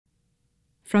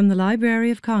From the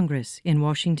Library of Congress in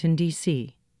Washington,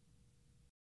 D.C.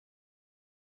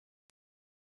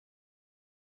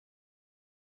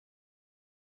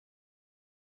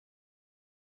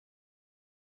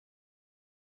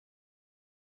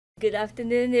 Good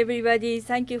afternoon, everybody.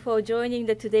 Thank you for joining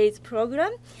today's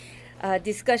program.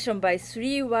 Discussion by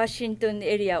three Washington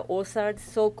area authors,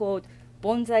 so-called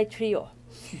Bonsai Trio.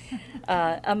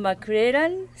 I'm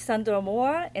McClellan, Sandra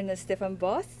Moore, and Stephen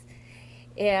Voss.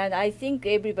 And I think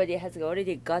everybody has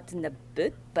already gotten a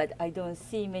book, but I don't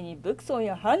see many books on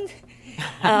your hand.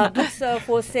 Books are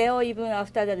for sale even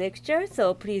after the lecture,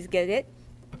 so please get it.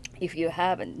 If you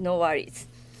haven't, no worries.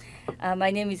 My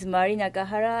name is Mari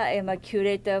Nakahara. I'm a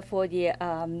curator for the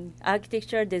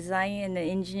Architecture, Design, and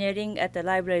Engineering at the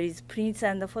library's Prints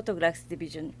and Photographs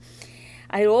division.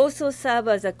 I also serve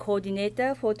as a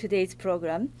coordinator for today's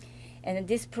program. And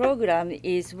this program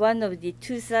is one of the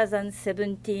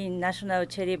 2017 National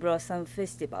Cherry Blossom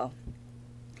Festival,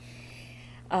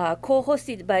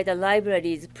 co-hosted by the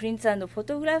library's Prints and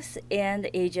Photographs and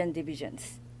Asian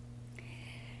divisions.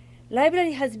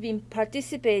 Library has been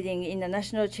participating in the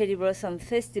National Cherry Blossom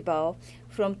Festival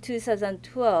from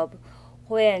 2012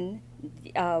 when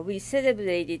we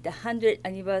celebrated the 100th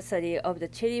anniversary of the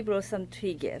cherry blossom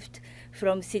tree gift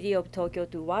from City of Tokyo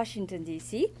to Washington,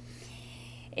 D.C.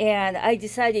 And I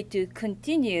decided to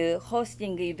continue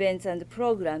hosting events and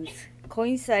programs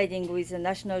coinciding with the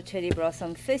National Cherry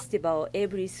Blossom Festival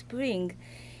every spring,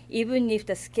 even if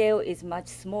the scale is much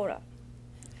smaller.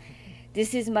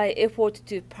 This is my effort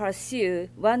to pursue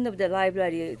one of the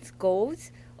library's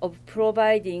goals of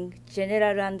providing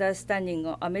general understanding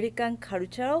of American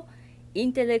cultural,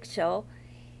 intellectual,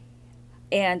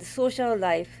 and social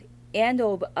life and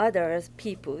of other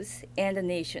peoples and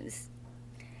nations.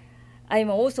 I'm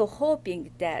also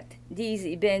hoping that these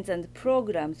events and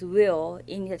programs will,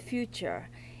 in the future,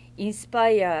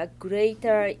 inspire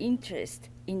greater interest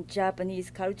in Japanese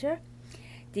culture,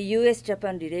 the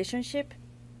U.S.-Japan relationship,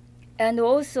 and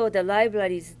also the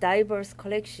library's diverse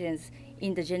collections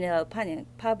in the general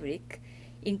public,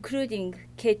 including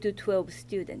K-12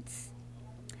 students.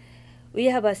 We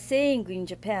have a saying in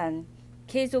Japan,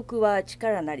 "Keizoku wa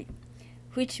chikara nari,"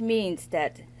 which means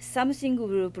that something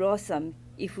will blossom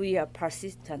if we are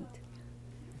persistent.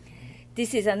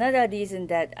 This is another reason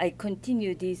that I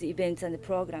continue these events and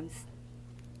programs.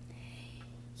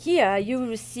 Here you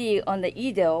will see on the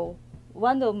easel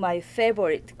one of my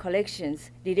favorite collections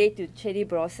related to cherry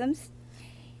blossoms,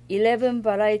 11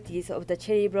 varieties of the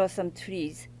cherry blossom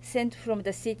trees sent from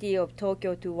the city of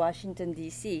Tokyo to Washington,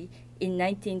 D.C. in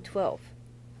 1912.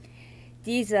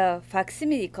 These are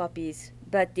facsimile copies,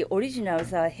 but the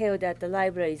originals are held at the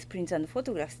library's Prints and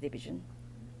Photographs division.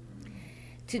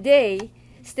 Today,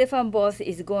 Stefan Voss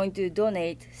is going to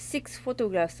donate 6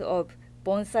 photographs of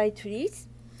bonsai trees,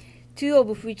 2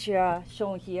 of which are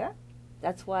shown here.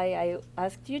 That's why I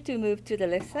asked you to move to the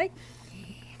left side,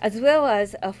 as well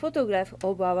as a photograph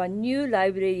of our new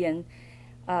librarian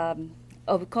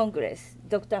of Congress,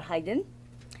 Dr. Hayden.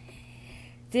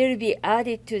 They will be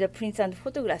added to the Prints and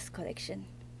Photographs collection.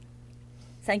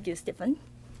 Thank you, Stephen.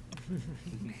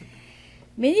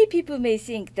 Many people may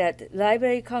think that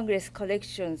Library Congress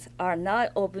collections are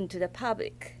not open to the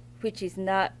public, which is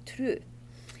not true.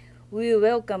 We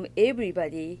welcome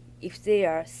everybody if they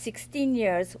are 16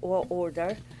 years or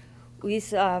older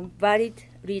with a valid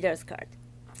reader's card.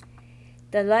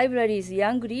 The library's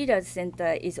Young Readers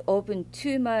Center is open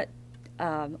to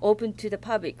the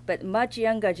public, but much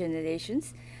younger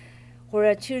generations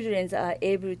where children are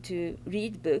able to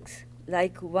read books,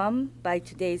 like one by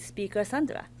today's speaker,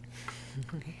 Sandra.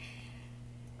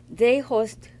 They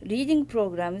host reading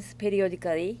programs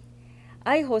periodically.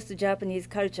 I host Japanese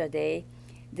Culture Day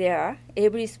there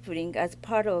every spring as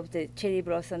part of the cherry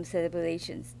blossom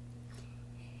celebrations.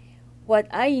 What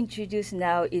I introduce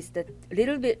now is the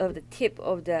little bit of the tip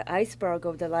of the iceberg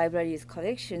of the library's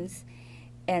collections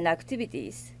and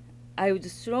activities. I would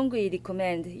strongly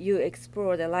recommend you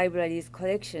explore the library's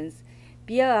collections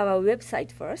via our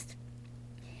website first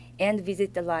and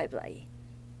visit the library.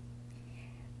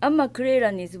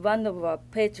 McClellan is one of our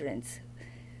patrons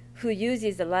who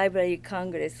uses the Library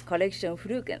Congress collection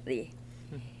frequently.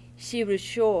 She will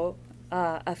show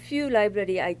a few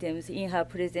library items in her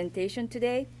presentation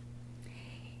today.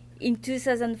 In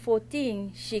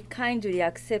 2014, she kindly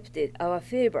accepted our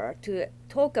favor to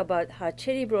talk about her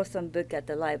cherry blossom book at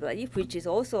the library, which is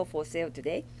also for sale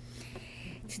today.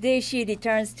 Today, she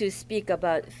returns to speak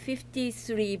about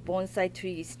 53 bonsai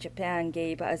trees Japan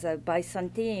gave as a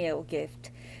bicentennial gift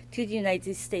to the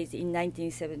United States in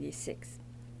 1976,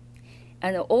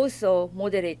 and also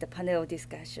moderate the panel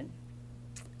discussion.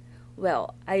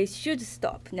 well, I should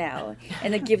stop now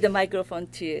and give the microphone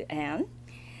to Anne.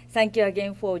 Thank you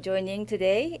again for joining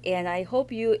today, and I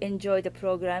hope you enjoy the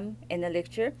program and the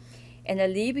lecture, and I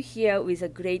leave here with a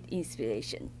great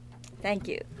inspiration. Thank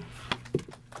you.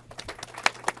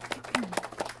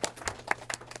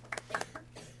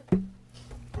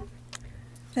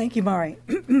 Thank you, Mari.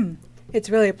 It's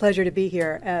really a pleasure to be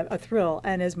here, a thrill.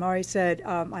 And as Mari said,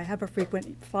 I have a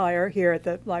frequent flyer here at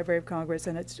the Library of Congress,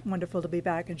 and it's wonderful to be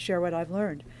back and share what I've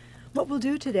learned. What we'll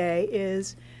do today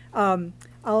is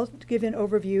I'll give an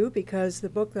overview, because the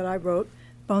book that I wrote,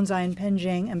 Bonsai and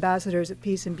Penjing, Ambassadors of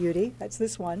Peace and Beauty, that's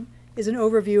this one, is an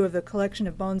overview of the collection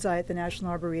of bonsai at the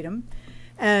National Arboretum.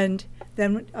 And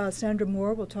then Sandra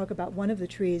Moore will talk about one of the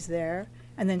trees there,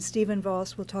 and then Stephen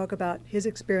Voss will talk about his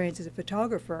experience as a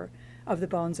photographer of the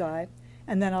bonsai.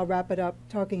 And then I'll wrap it up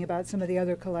talking about some of the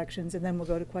other collections, and then we'll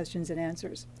go to questions and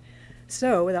answers.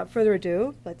 So without further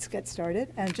ado, let's get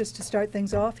started. And just to start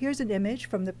things off, here's an image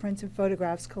from the Prints and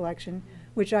Photographs collection,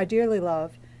 which I dearly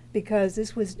love, because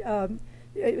this was,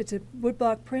 it's a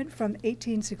woodblock print from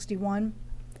 1861,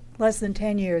 less than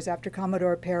 10 years after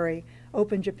Commodore Perry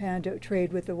opened Japan to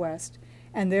trade with the West.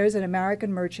 And there's an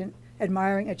American merchant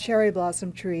admiring a cherry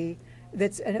blossom tree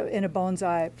that's in a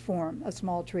bonsai form, a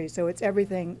small tree. So it's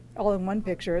everything all in one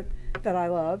picture that I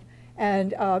love.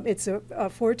 And it's a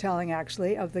foretelling,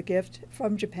 actually, of the gift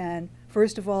from Japan,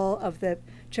 first of all, of the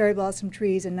cherry blossom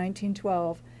trees in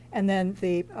 1912, and then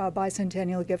the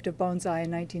bicentennial gift of bonsai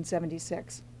in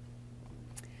 1976.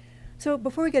 So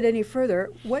before we get any further,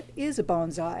 what is a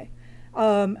bonsai?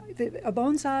 A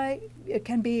bonsai, it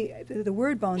can be, the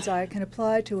word bonsai can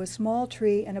apply to a small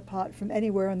tree in a pot from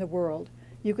anywhere in the world.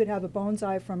 You could have a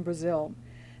bonsai from Brazil.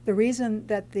 The reason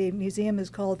that the museum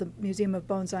is called the Museum of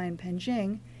Bonsai and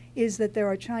Penjing is that there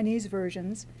are Chinese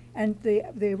versions, and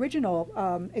the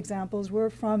original examples were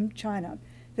from China.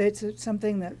 It's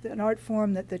something that, an art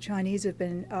form that the Chinese have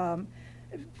been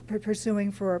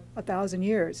pursuing for 1,000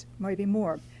 years, maybe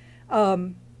more.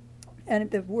 And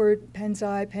the word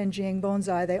pensai, penjing,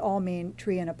 bonsai, they all mean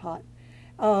tree in a pot.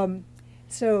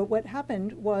 So what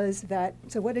happened was that,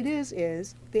 so what it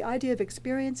is the idea of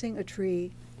experiencing a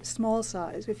tree small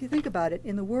size. If you think about it,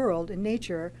 in the world, in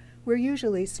nature, we're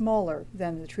usually smaller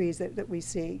than the trees that we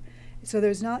see. So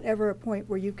there's not ever a point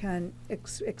where you can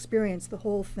experience the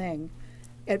whole thing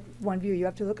at one view. You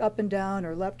have to look up and down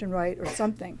or left and right or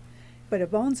something. But a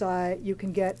bonsai you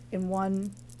can get in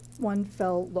one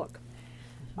fell look.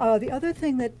 The other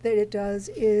thing that it does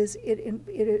is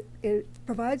it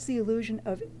provides the illusion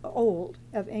of old,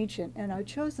 of ancient. And I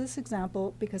chose this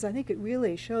example because I think it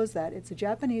really shows that. It's a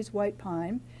Japanese white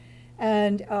pine,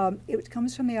 and it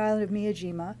comes from the island of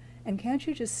Miyajima. And can't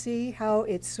you just see how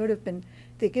it's sort of been,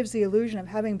 it gives the illusion of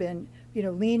having been,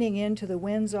 leaning into the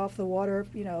winds off the water,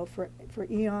 for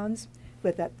eons,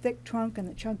 with that thick trunk and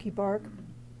the chunky bark.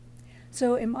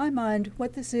 So in my mind,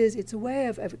 what this is, it's a way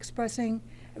of expressing,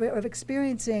 of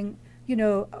experiencing,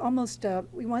 almost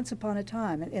once upon a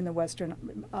time in the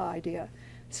Western idea.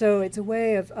 So it's a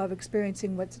way of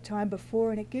experiencing what's a time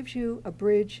before, and it gives you a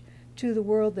bridge to the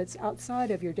world that's outside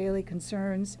of your daily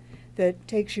concerns, that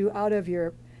takes you out of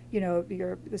your,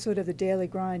 the sort of the daily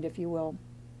grind, if you will.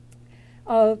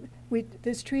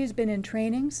 This tree has been in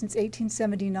training since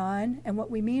 1879, and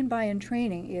what we mean by in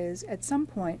training is at some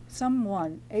point,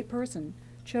 a person,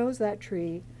 chose that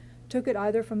tree, took it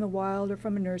either from the wild or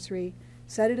from a nursery,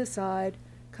 set it aside,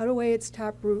 cut away its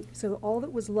taproot, so all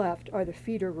that was left are the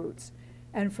feeder roots.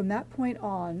 And from that point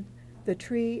on, the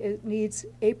tree needs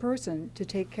a person to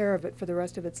take care of it for the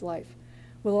rest of its life.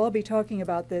 We'll all be talking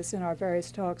about this in our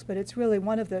various talks, but it's really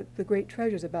one of the great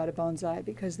treasures about a bonsai,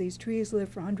 because these trees live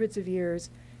for hundreds of years,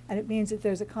 and it means that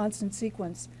there's a constant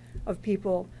sequence of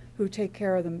people who take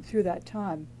care of them through that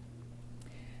time.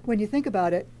 When you think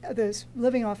about it, this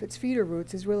living off its feeder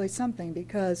roots is really something,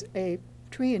 because a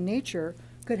tree in nature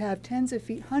could have tens of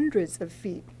feet, hundreds of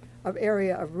feet of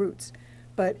area of roots.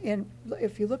 But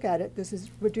if you look at it, this is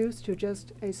reduced to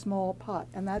just a small pot,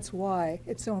 and that's why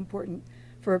it's so important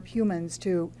for humans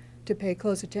to pay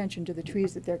close attention to the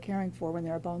trees that they're caring for when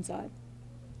they're a bonsai.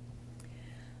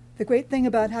 The great thing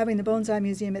about having the Bonsai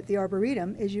Museum at the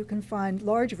Arboretum is you can find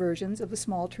large versions of the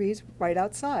small trees right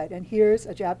outside. And here's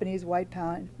a Japanese white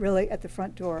pine really at the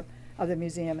front door of the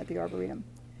museum at the Arboretum.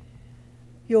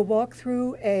 You'll walk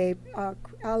through a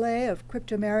alley of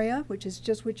cryptomeria, which is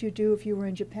just what you do if you were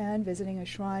in Japan visiting a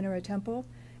shrine or a temple.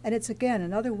 And it's, again,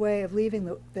 another way of leaving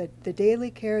the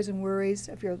daily cares and worries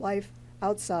of your life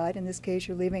outside. In this case,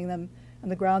 you're leaving them on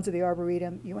the grounds of the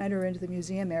Arboretum. You enter into the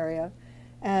museum area,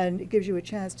 and it gives you a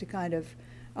chance to kind of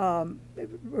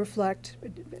reflect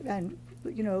and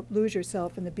lose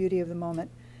yourself in the beauty of the moment.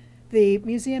 The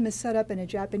museum is set up in a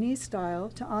Japanese style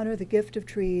to honor the gift of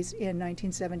trees in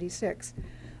 1976.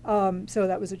 So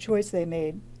that was a choice they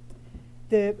made.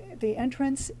 The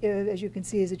entrance, as you can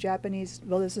see, is a Japanese,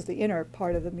 well, this is the inner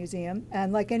part of the museum.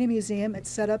 And like any museum, it's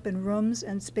set up in rooms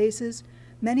and spaces,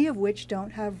 many of which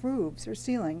don't have roofs or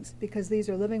ceilings, because these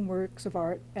are living works of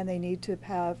art and they need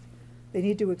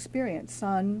to experience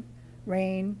sun,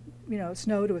 rain,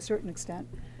 snow to a certain extent.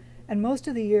 And most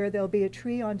of the year, there'll be a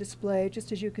tree on display,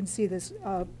 just as you can see this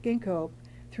ginkgo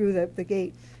through the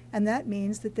gate. And that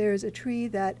means that there's a tree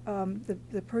that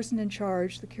the person in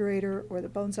charge, the curator or the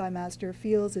bonsai master,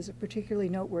 feels is particularly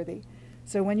noteworthy.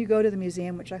 So when you go to the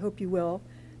museum, which I hope you will,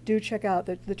 do check out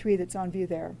the tree that's on view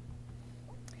there.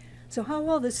 So how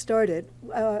all this started,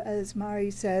 as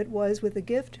Mari said, was with a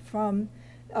gift from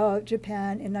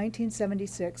Japan in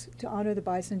 1976 to honor the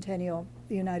Bicentennial of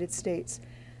the United States.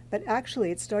 But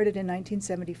actually, it started in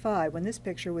 1975 when this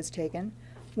picture was taken,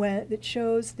 when it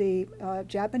shows the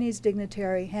Japanese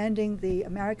dignitary handing the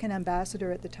American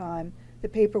ambassador at the time the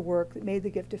paperwork that made the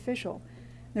gift official.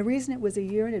 The reason it was a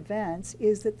year in advance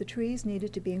is that the trees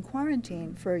needed to be in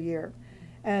quarantine for a year.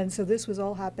 And so this was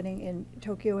all happening in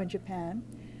Tokyo and Japan.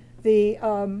 The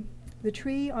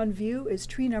tree on view is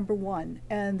tree number 1,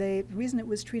 and the reason it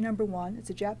was tree number 1, it's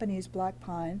a Japanese black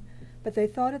pine, but they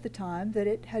thought at the time that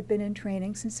it had been in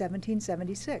training since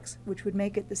 1776, which would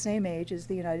make it the same age as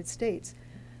the United States.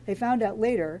 They found out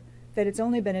later that it's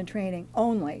only been in training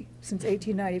since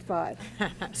 1895.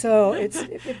 So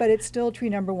but it's still tree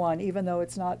number 1, even though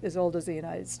it's not as old as the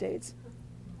United States.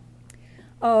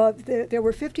 There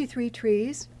were 53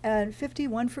 trees, and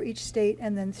 51 for each state,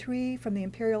 and then 3 from the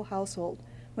imperial household.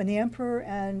 When the emperor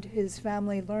and his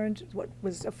family learned what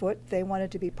was afoot, they wanted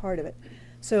to be part of it.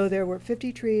 So there were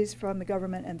 50 trees from the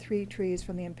government and 3 trees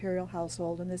from the imperial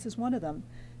household, and this is one of them.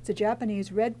 It's a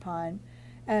Japanese red pine,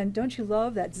 and don't you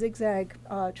love that zigzag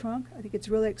trunk? I think it's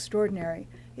really extraordinary.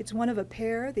 It's one of a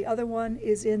pair. The other one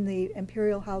is in the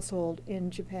imperial household in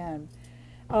Japan.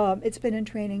 It's been in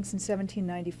training since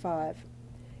 1795.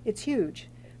 It's huge.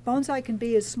 Bonsai can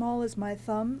be as small as my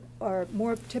thumb, or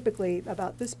more typically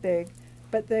about this big,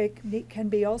 but they can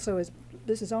be also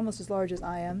this is almost as large as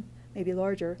I am, maybe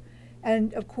larger.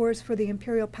 And of course, for the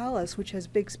imperial palace, which has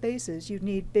big spaces, you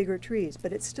need bigger trees,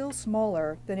 but it's still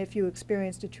smaller than if you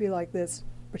experienced a tree like this,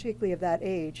 particularly of that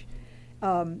age,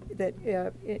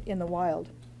 in the wild.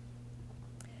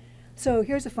 So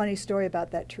here's a funny story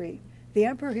about that tree. The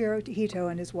Emperor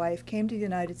Hirohito and his wife came to the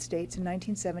United States in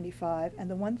 1975, and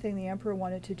the one thing the emperor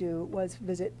wanted to do was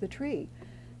visit the tree.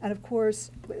 And of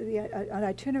course, an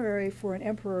itinerary for an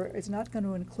emperor is not going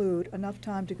to include enough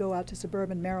time to go out to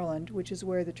suburban Maryland, which is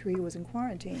where the tree was in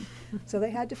quarantine. So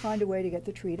they had to find a way to get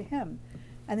the tree to him.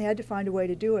 And they had to find a way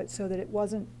to do it so that it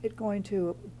wasn't going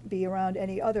to be around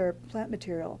any other plant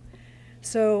material.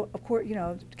 So, of course,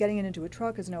 getting it into a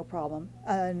truck is no problem.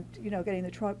 And, getting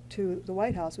the truck to the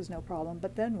White House was no problem.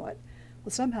 But then what? Well,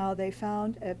 somehow they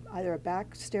found either a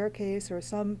back staircase or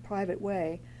some private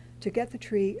way to get the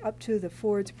tree up to the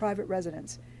Ford's private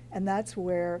residence. And that's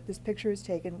where this picture is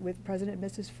taken with President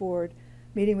and Mrs. Ford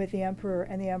meeting with the Emperor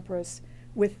and the Empress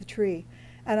with the tree.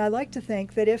 And I like to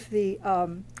think that if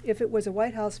it was a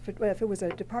White House, if it was a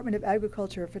Department of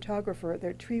Agriculture photographer,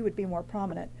 their tree would be more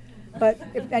prominent. But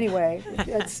anyway,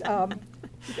 it's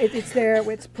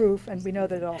there, it's proof, and we know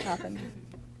that it all happened.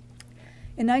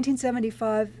 In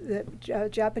 1975, the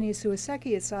Japanese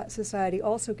Suiseki Society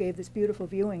also gave this beautiful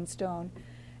viewing stone,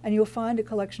 and you'll find a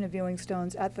collection of viewing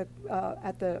stones at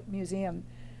the museum.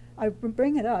 I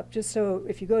bring it up just so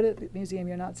if you go to the museum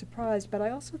you're not surprised, but I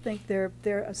also think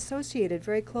they're associated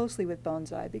very closely with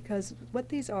bonsai, because what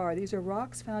these are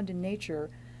rocks found in nature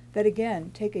that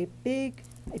again take a big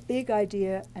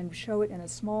idea and show it in a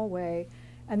small way,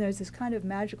 and there's this kind of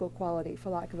magical quality,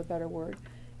 for lack of a better word.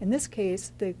 In this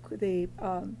case, the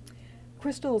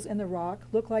crystals in the rock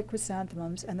look like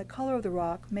chrysanthemums, and the color of the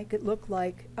rock make it look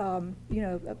like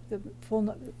the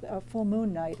full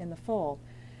moon night in the fall.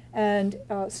 And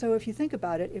so if you think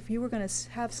about it, if you were going to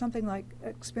have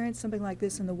experience something like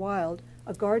this in the wild,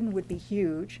 a garden would be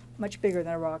huge, much bigger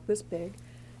than a rock this big.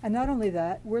 And not only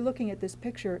that, we're looking at this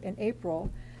picture in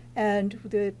April, and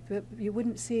you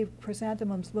wouldn't see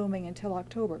chrysanthemums blooming until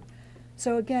October.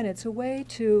 So again, it's a way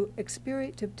to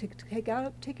experience, to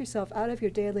take yourself out of your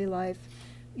daily life,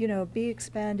 be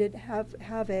expanded, have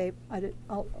a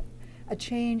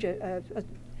change, a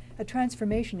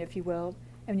transformation, if you will,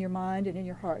 in your mind and in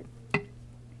your heart.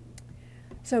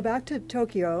 So back to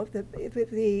Tokyo,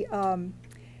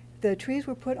 the trees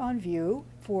were put on view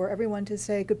for everyone to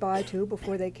say goodbye to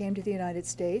before they came to the United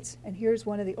States. And here's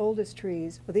one of the oldest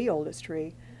trees, or the oldest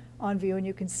tree, on view, and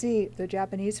you can see the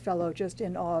Japanese fellow just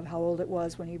in awe of how old it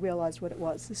was when he realized what it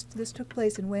was. This took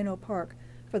place in Ueno Park,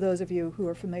 for those of you who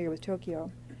are familiar with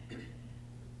Tokyo.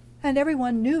 And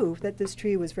everyone knew that this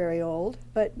tree was very old,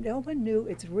 but no one knew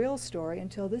its real story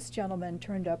until this gentleman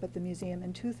turned up at the museum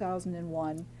in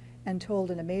 2001 and told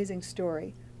an amazing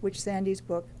story, which Sandy's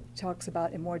book talks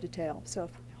about in more detail. So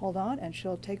hold on, and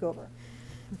she'll take over.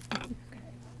 Thank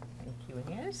you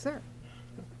again. Sir.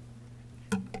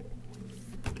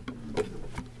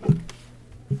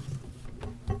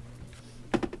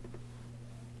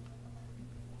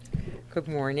 Good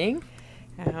morning.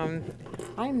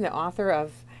 I'm the author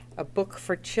of a book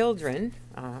for children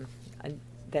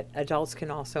that adults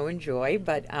can also enjoy,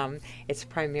 but it's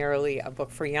primarily a book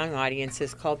for young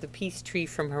audiences called The Peace Tree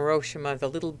from Hiroshima, The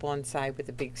Little Bonsai with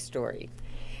a Big Story.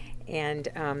 And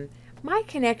my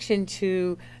connection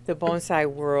to the bonsai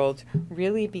world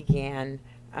really began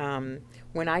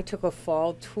when I took a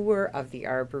fall tour of the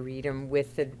Arboretum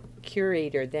with the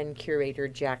then curator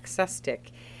Jack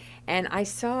Sustick. And I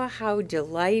saw how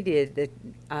delighted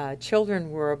the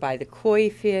children were by the koi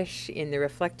fish in the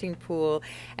reflecting pool,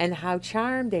 and how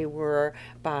charmed they were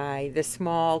by the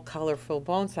small, colorful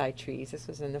bonsai trees. This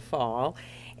was in the fall.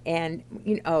 And,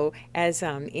 as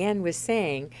Anne was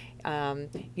saying,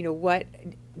 what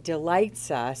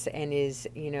delights us and is,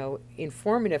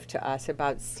 informative to us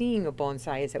about seeing a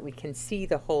bonsai is that we can see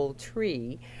the whole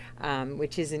tree,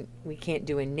 which we can't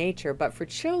do in nature. But for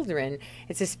children,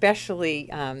 it's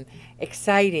especially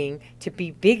exciting to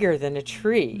be bigger than a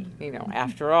tree,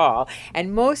 after all.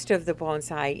 And most of the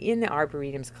bonsai in the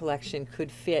Arboretum's collection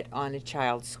could fit on a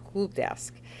child's school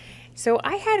desk. So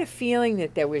I had a feeling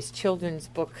that there was children's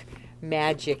book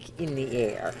magic in the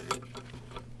air.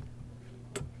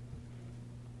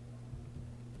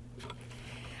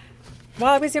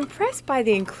 Well, I was impressed by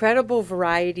the incredible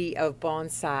variety of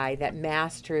bonsai that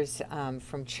masters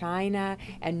from China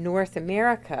and North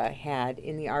America had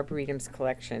in the Arboretum's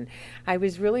collection. I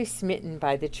was really smitten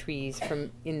by the trees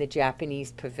in the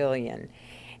Japanese pavilion.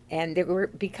 And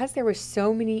because there were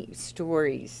so many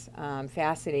stories,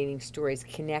 fascinating stories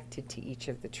connected to each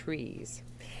of the trees.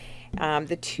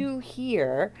 The two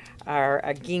here are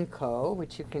a ginkgo,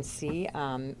 which you can see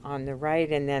on the right,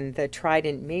 and then the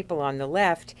trident maple on the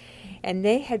left. And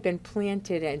they had been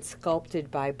planted and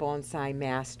sculpted by bonsai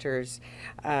masters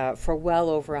for well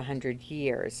over 100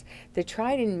 years. The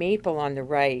trident maple on the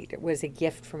right was a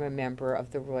gift from a member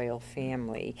of the royal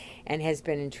family and has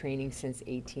been in training since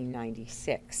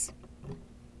 1896.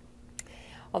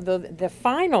 Although the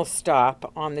final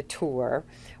stop on the tour,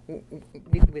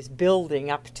 it was building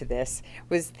up to this,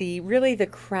 was really the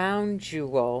crown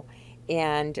jewel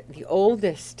and the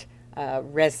oldest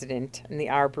resident in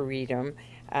the Arboretum,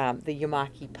 the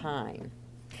Yamaki Pine.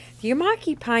 The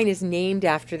Yamaki Pine is named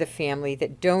after the family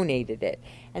that donated it,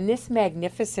 and this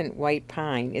magnificent white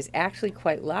pine is actually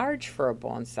quite large for a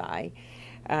bonsai,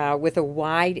 with a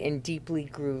wide and deeply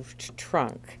grooved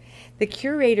trunk. The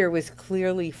curator was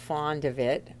clearly fond of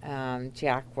it,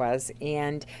 Jack was,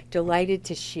 and delighted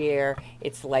to share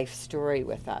its life story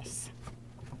with us.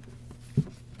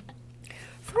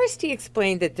 First, he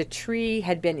explained that the tree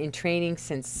had been in training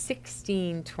since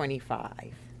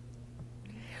 1625.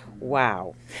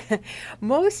 Wow.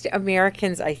 Most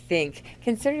Americans, I think,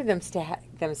 consider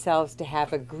themselves to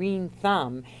have a green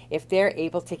thumb if they're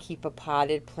able to keep a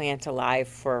potted plant alive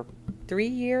for 3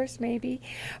 years, maybe.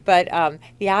 But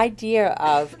the idea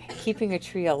of keeping a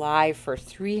tree alive for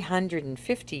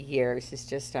 350 years is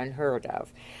just unheard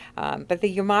of. But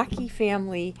the Yamaki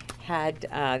family had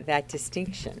that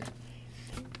distinction.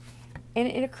 And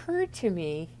it occurred to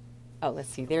me, let's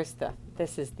see, this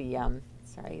is the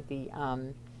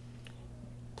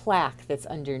plaque that's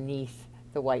underneath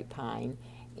the white pine,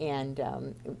 and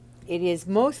it is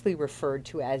mostly referred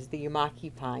to as the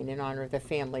Yamaki pine in honor of the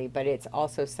family, but it's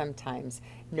also sometimes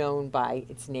known by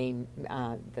its name,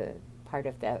 the part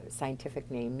of the scientific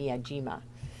name, Miyajima.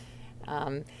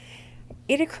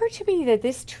 It occurred to me that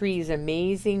this tree is an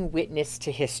amazing witness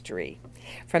to history,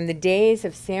 from the days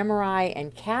of samurai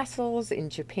and castles in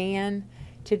Japan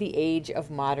to the age of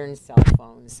modern cell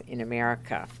phones in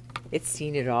America. It's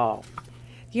seen it all.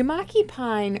 The Yamaki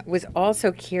pine was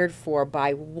also cared for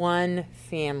by one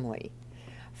family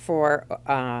for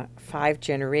 5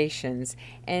 generations.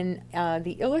 And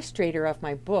the illustrator of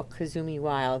my book, Kazumi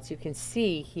Wilds, you can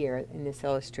see here in this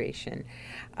illustration,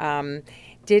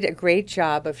 did a great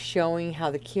job of showing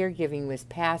how the caregiving was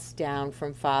passed down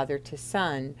from father to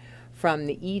son from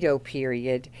the Edo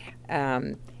period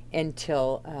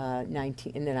until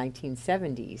in the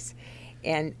 1970s.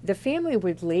 And the family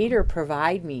would later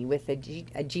provide me with a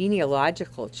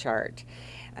genealogical chart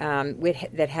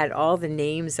that had all the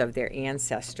names of their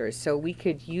ancestors. So we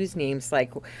could use names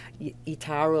like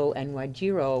Itaro and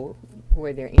Wajiro, who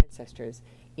were their ancestors,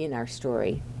 in our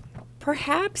story.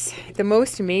 Perhaps the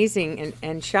most amazing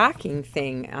and shocking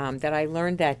thing that I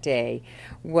learned that day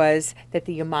was that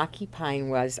the Yamaki Pine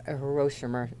was a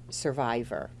Hiroshima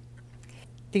survivor.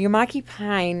 The Yamaki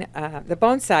Pine, the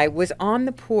bonsai, was on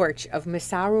the porch of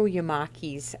Masaru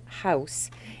Yamaki's house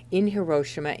in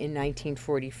Hiroshima in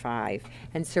 1945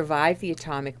 and survived the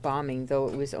atomic bombing, though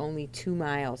it was only 2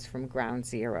 miles from ground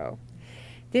zero.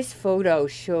 This photo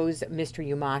shows Mr.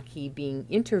 Yamaki being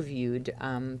interviewed,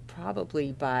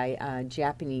 probably by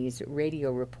Japanese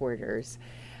radio reporters.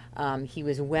 He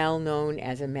was well known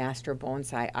as a master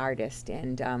bonsai artist,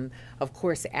 and of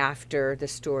course, after the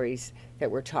stories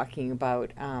that we're talking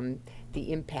about,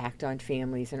 the impact on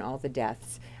families and all the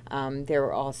deaths, there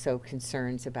were also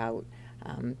concerns about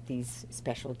these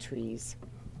special trees.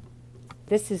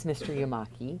 This is Mr.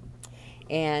 Yamaki.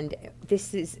 And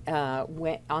this is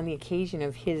on the occasion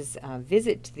of his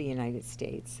visit to the United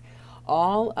States.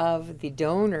 All of the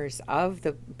donors of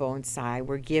the bonsai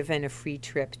were given a free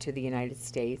trip to the United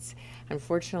States.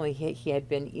 Unfortunately, he had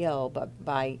been ill, but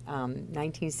by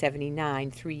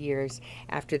 1979, 3 years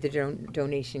after the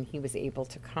donation, he was able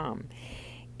to come.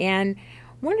 And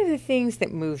one of the things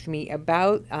that moved me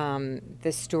about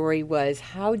the story was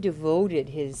how devoted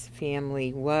his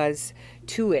family was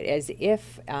to it, as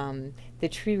if the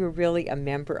tree were really a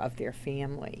member of their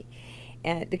family.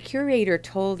 And the curator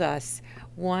told us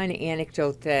one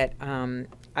anecdote that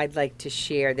I'd like to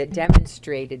share that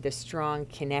demonstrated the strong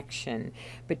connection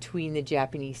between the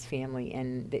Japanese family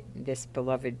and this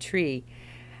beloved tree.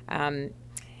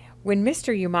 When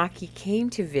Mr. Yamaki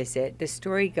came to visit, the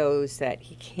story goes that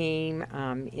he came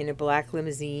in a black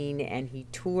limousine and he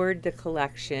toured the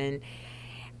collection.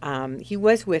 He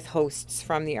was with hosts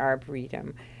from the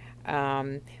Arboretum.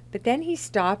 But then he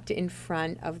stopped in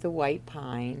front of the white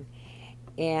pine,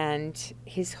 and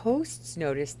his hosts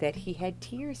noticed that he had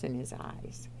tears in his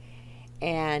eyes.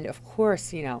 And of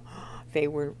course, they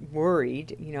were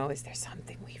worried, is there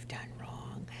something we've done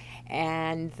wrong?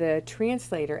 And the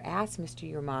translator asked Mr.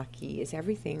 Yamaki, is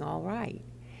everything all right?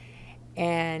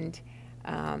 And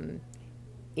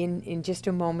in just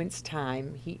a moment's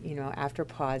time, he, after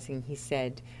pausing, he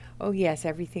said, oh yes,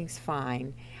 everything's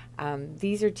fine.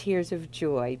 These are tears of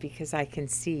joy because I can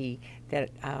see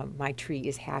that my tree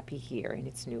is happy here in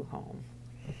its new home.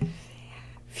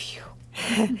 Phew.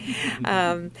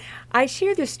 I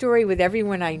shared this story with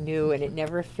everyone I knew, and it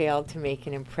never failed to make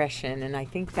an impression. And I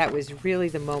think that was really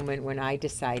the moment when I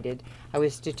decided I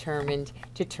was determined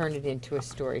to turn it into a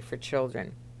story for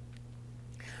children.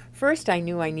 First, I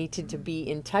knew I needed to be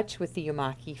in touch with the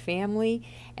Yamaki family,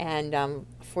 and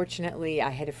fortunately,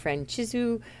 I had a friend,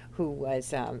 Chizu, who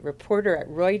was a reporter at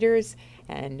Reuters,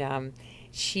 and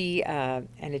she, and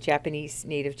a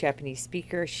native Japanese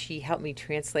speaker, she helped me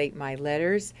translate my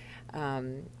letters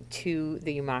to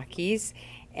the Yamakis,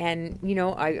 and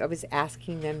I was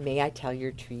asking them, may I tell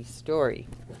your tree story?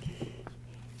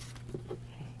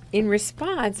 In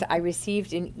response, I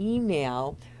received an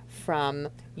email from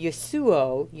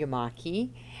Yasuo Yamaki,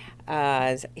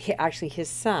 actually his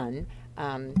son,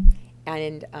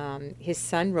 and his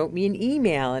son wrote me an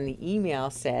email, and the email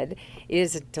said, it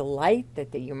is a delight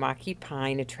that the Yamaki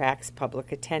Pine attracts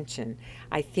public attention.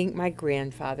 I think my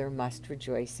grandfather must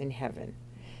rejoice in heaven.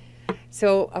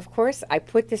 So, of course, I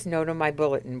put this note on my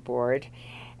bulletin board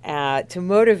to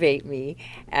motivate me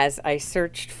as I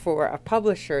searched for a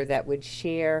publisher that would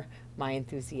share my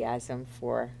enthusiasm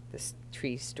for this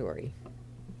tree story.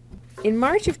 In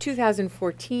March of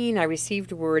 2014, I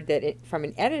received word from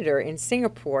an editor in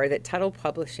Singapore that Tuttle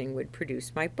Publishing would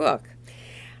produce my book.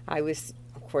 I was,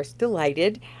 of course,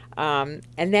 delighted. And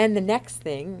then the next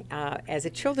thing, as a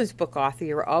children's book author,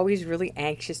 you're always really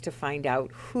anxious to find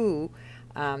out who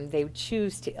they would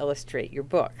choose to illustrate your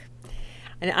book.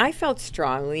 And I felt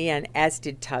strongly, and as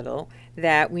did Tuttle,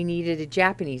 that we needed a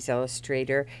Japanese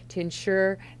illustrator to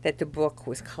ensure that the book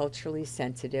was culturally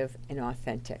sensitive and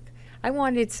authentic. I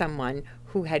wanted someone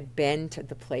who had been to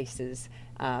the places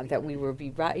that we were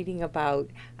writing about,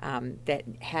 that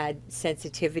had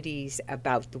sensitivities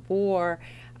about the war,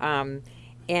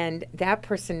 and that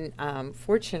person,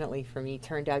 fortunately for me,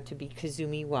 turned out to be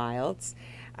Kazumi Wilds.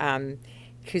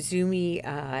 Kazumi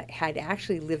had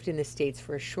actually lived in the States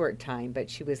for a short time, but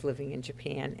she was living in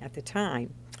Japan at the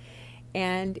time.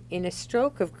 And in a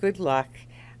stroke of good luck,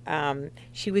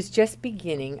 she was just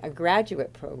beginning a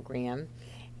graduate program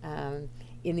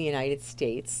in the United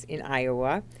States, in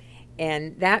Iowa,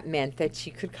 and that meant that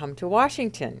she could come to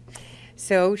Washington.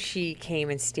 So she came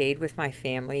and stayed with my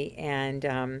family,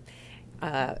 and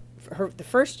the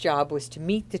first job was to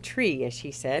meet the tree, as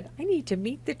she said. I need to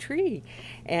meet the tree.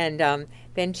 And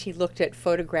then she looked at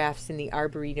photographs in the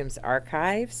Arboretum's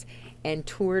archives and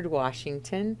toured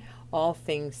Washington, all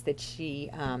things that she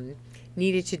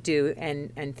needed to do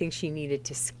and things she needed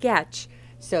to sketch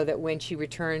so that when she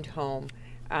returned home,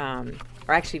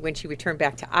 or actually when she returned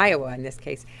back to Iowa in this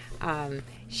case,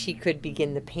 she could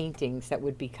begin the paintings that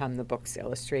would become the book's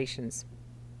illustrations.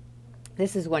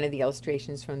 This is one of the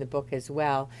illustrations from the book as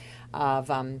well of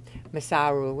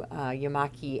Masaru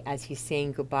Yamaki as he's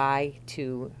saying goodbye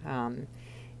to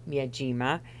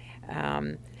Miyajima.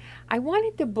 I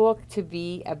wanted the book to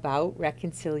be about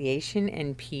reconciliation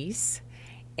and peace,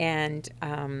 and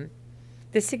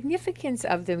the significance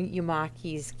of the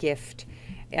Yamaki's gift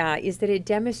is that it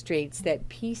demonstrates that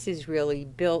peace is really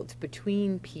built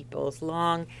between peoples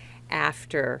long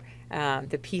after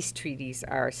the peace treaties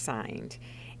are signed.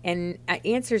 And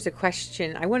answers a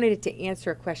question, I wanted it to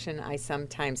answer a question I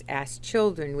sometimes ask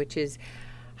children, which is,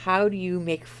 how do you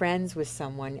make friends with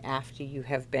someone after you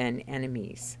have been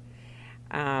enemies?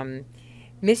 Mr.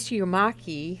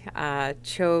 Yamaki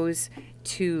chose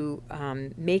to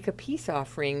make a peace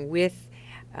offering with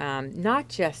not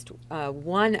just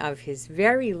one of his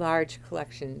very large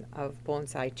collection of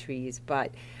bonsai trees,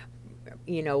 but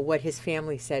what his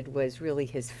family said was really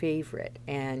his favorite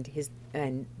and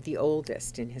the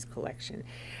oldest in his collection.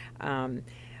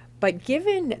 But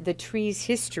given the tree's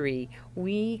history,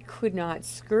 we could not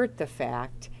skirt the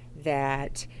fact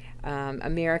that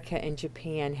America and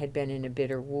Japan had been in a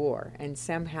bitter war, and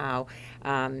somehow,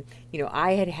 I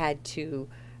had to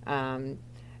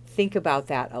think about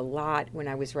that a lot when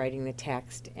I was writing the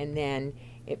text, and then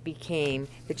it became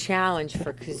the challenge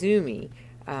for Kazumi,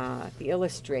 the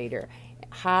illustrator,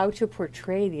 how to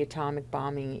portray the atomic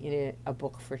bombing in a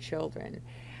book for children.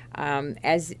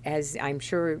 As I'm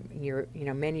sure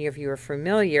many of you are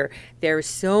familiar, there are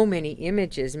so many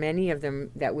images, many of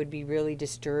them that would be really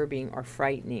disturbing or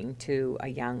frightening to a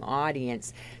young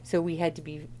audience. So we had to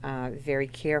be very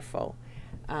careful.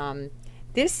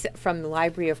 This, from the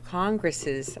Library of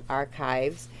Congress's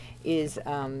archives, is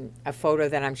a photo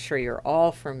that I'm sure you're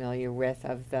all familiar with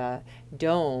of the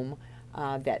dome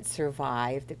that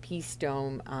survived, the Peace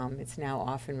Dome. It's now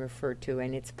often referred to,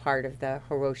 and it's part of the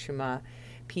Hiroshima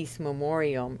Peace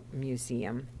Memorial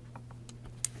Museum.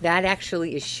 That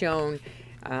actually is shown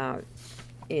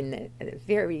in the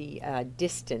very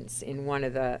distance in one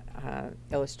of the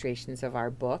illustrations of our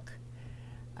book.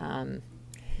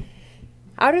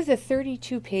 Out of the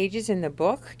 32 pages in the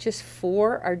book, just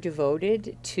 4 are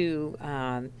devoted to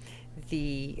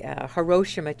the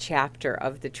Hiroshima chapter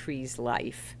of the tree's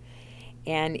life.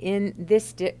 And in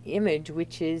this image,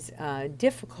 which is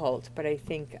difficult, but I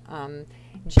think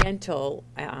gentle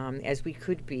as we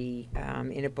could be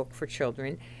in a book for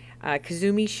children,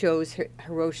 Kazumi shows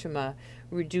Hiroshima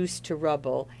reduced to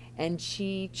rubble, and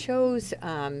she chose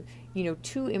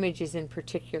 2 images in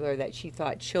particular that she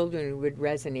thought children would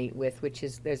resonate with, which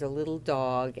is there's a little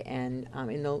dog and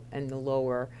in the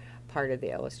lower part of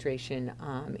the illustration,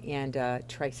 and a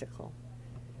tricycle.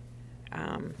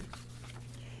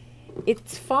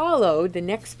 It's followed, the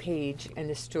next page in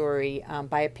the story,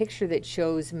 by a picture that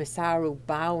shows Masaru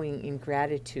bowing in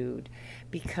gratitude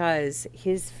because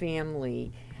his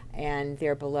family and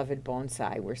their beloved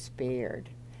bonsai were spared.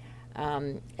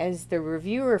 As the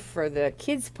reviewer for the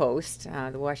Kids Post,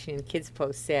 the Washington Kids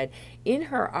Post, said, in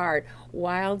her art,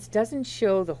 Wilds doesn't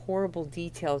show the horrible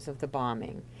details of the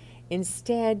bombing.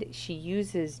 Instead, she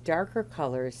uses darker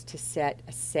colors to set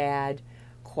a sad,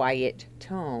 quiet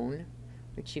tone,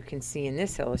 which you can see in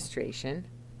this illustration,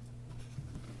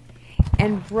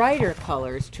 and brighter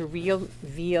colors to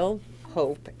reveal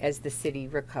hope as the city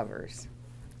recovers.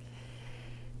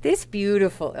 This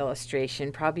beautiful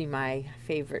illustration, probably my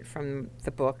favorite from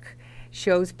the book,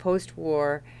 shows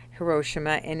post-war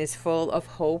Hiroshima and is full of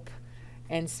hope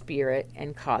and spirit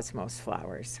and cosmos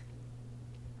flowers.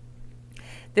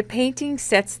 The painting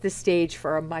sets the stage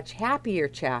for a much happier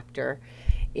chapter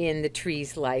in the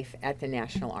tree's life at the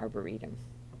National Arboretum.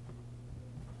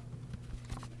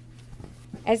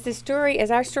 As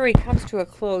our story comes to a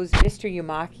close, Mr.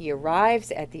 Yamaki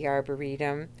arrives at the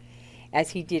Arboretum,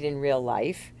 as he did in real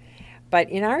life, but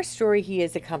in our story he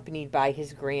is accompanied by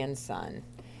his grandson.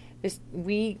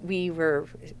 We were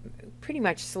pretty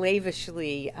much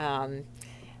slavishly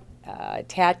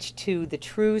attached to the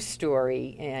true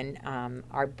story in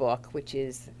our book, which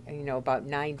is about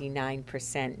 99%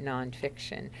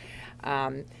 nonfiction.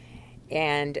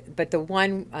 But the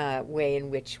one way in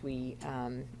which we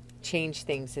changed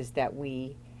things is that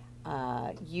we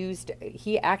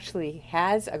he actually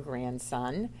has a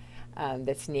grandson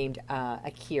that's named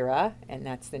Akira, and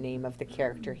that's the name of the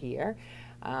character here.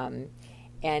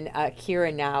 And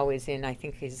Akira now is in, I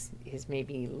think, his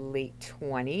maybe late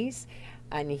 20s.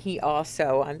 And he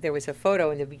also, there was a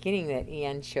photo in the beginning that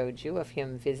Anne showed you of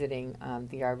him visiting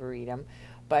the Arboretum.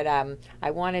 But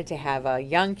I wanted to have a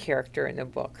young character in the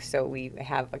book, so we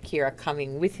have Akira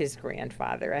coming with his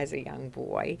grandfather as a young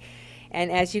boy. And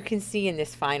as you can see in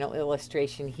this final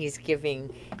illustration, he's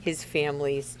giving his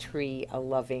family's tree a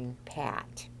loving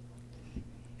pat.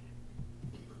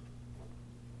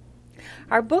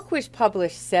 Our book was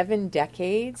published 7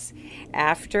 decades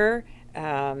after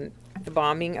the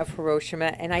bombing of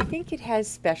Hiroshima, and I think it has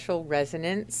special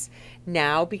resonance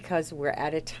now because we're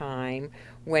at a time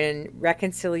when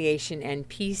reconciliation and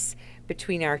peace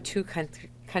between our two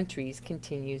countries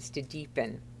continues to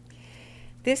deepen.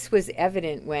 This was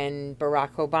evident when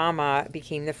Barack Obama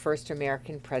became the first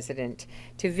American president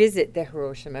to visit the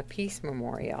Hiroshima Peace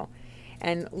Memorial.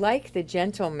 And like the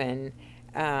gentleman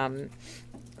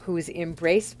who is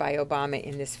embraced by Obama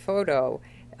in this photo,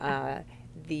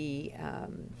 the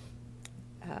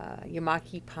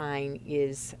Yamaki Pine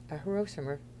is a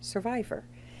Hiroshima survivor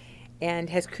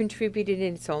and has contributed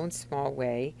in its own small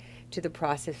way to the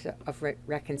process of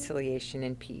reconciliation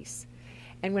and peace.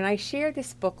 And when I share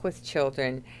this book with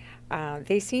children,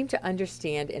 they seem to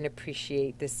understand and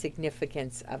appreciate the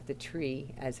significance of the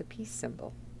tree as a peace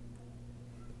symbol.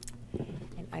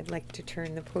 And I'd like to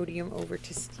turn the podium over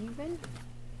to Stephen,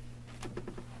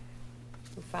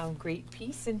 who found great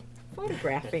peace in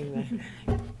photographing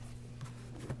the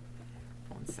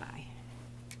bonsai.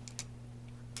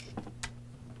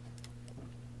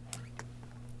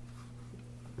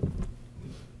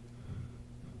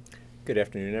 Good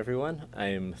afternoon, everyone. I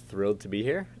am thrilled to be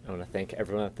here. I want to thank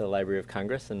everyone at the Library of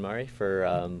Congress and Mari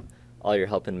for all your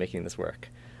help in making this work.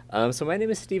 So my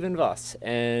name is Stephen Voss,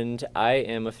 and I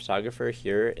am a photographer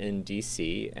here in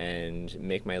DC and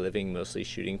make my living mostly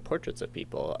shooting portraits of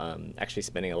people, actually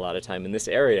spending a lot of time in this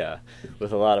area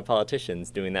with a lot of politicians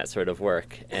doing that sort of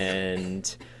work.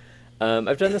 And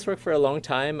I've done this work for a long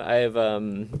time. I've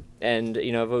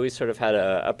always sort of had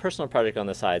a personal project on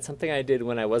the side, something I did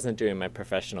when I wasn't doing my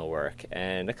professional work.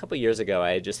 And a couple years ago, I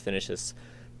had just finished this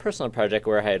personal project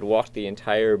where I had walked the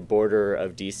entire border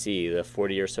of DC, the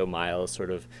 40 or so miles,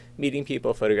 sort of meeting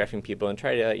people, photographing people, and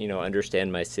try to,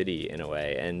 understand my city in a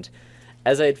way. And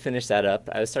as I had finished that up,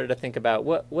 I started to think about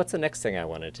what's the next thing I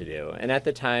wanted to do. And at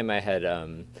the time, I had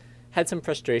had some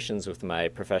frustrations with my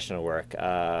professional work.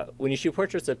 When you shoot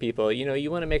portraits of people, you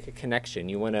want to make a connection.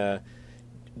 You want to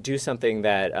do something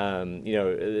that,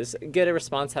 get a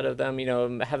response out of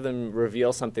them, have them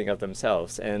reveal something of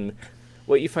themselves. And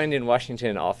what you find in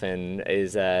Washington often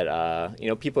is that,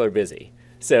 people are busy.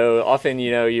 So often,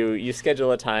 you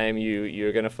schedule a time,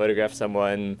 you're going to photograph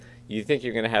someone, you think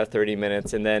you're going to have 30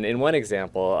 minutes, and then in one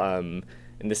example,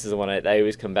 and this is the one I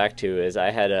always come back to, is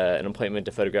I had an appointment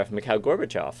to photograph Mikhail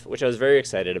Gorbachev, which I was very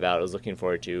excited about. I was looking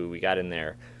forward to. We got in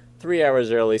there 3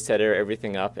 hours early, set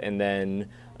everything up, and then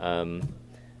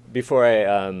before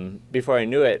I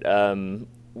knew it,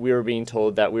 we were being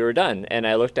told that we were done. And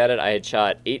I looked at it. I had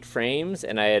shot 8 frames,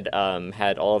 and I had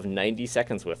had all of 90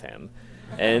 seconds with him.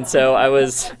 And so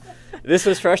this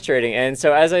was frustrating. And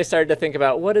so as I started to think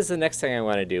about what is the next thing I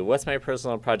want to do, what's my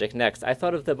personal project next, I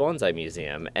thought of the Bonsai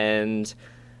Museum. And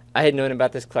I had known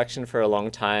about this collection for a long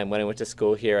time. When I went to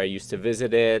school here, I used to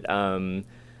visit it.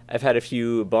 I've had a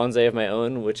few bonsai of my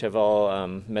own, which have all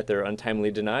met their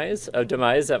untimely demise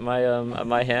at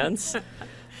my hands.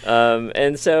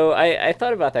 And so I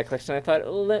thought about that collection. I thought,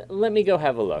 let me go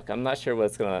have a look. I'm not sure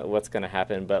what's gonna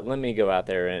happen, but let me go out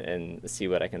there and see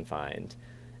what I can find.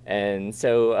 And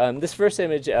so this first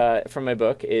image from my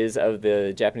book is of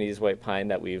the Japanese white pine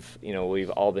that we've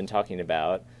all been talking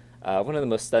about. One of the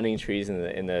most stunning trees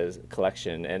in the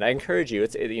collection. And I encourage you.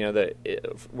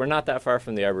 We're not that far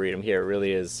from the Arboretum here. It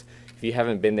really is. If you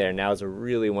haven't been there, now is a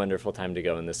really wonderful time to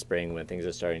go in the spring when things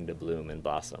are starting to bloom and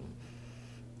blossom.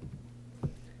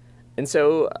 And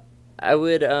so I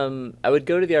would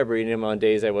go to the Arboretum on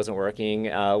days I wasn't working,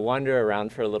 wander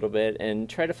around for a little bit, and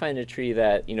try to find a tree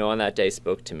that on that day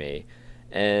spoke to me.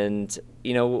 And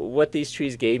what these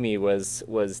trees gave me was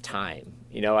time.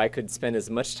 I could spend as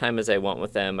much time as I want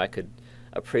with them. I could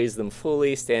appraise them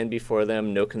fully, stand before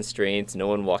them, no constraints, no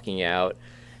one walking out.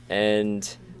 And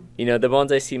the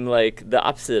bonsai seemed like the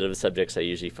opposite of the subjects I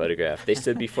usually photograph. They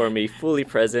stood before me fully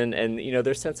present, and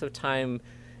their sense of time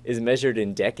is measured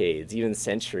in decades, even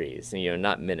centuries,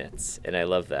 not minutes, and I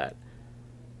love that.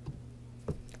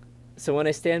 So when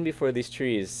I stand before these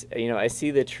trees, I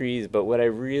see the trees, but what I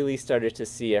really started to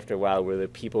see after a while were the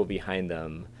people behind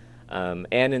them.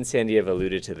 Anne and Sandy have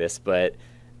alluded to this, but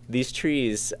these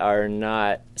trees are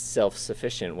not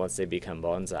self-sufficient once they become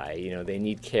bonsai. You know, they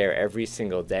need care every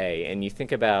single day. And you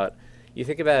think about a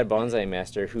bonsai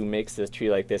master who makes this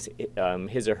tree like this,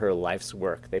 his or her life's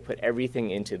work. They put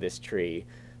everything into this tree,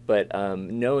 but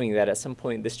knowing that at some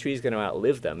point this tree is going to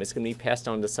outlive them. It's going to be passed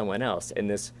on to someone else. And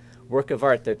this work of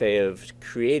art that they have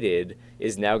created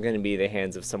is now going to be in the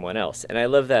hands of someone else. And I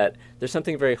love that. There's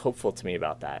something very hopeful to me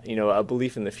about that. You know, a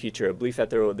belief in the future, a belief that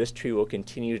this tree will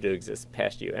continue to exist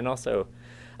past you. And also,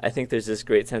 I think there's this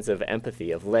great sense of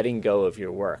empathy, of letting go of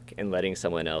your work and letting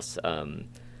someone else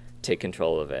take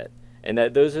control of it. And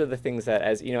that those are the things that,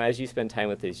 as you spend time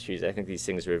with these trees, I think these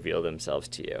things reveal themselves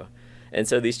to you. And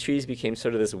so these trees became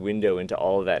sort of this window into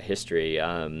all of that history,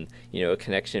 a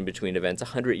connection between events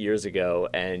 100 years ago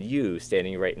and you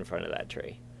standing right in front of that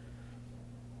tree.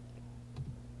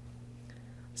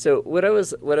 So what I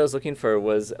was looking for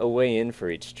was a way in for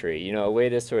each tree, a way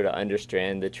to sort of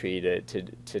understand the tree,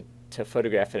 to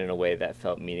photograph it in a way that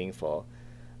felt meaningful.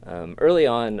 Early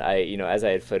on, as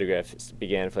I had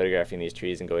began photographing these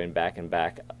trees and going back and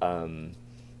back,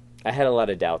 I had a lot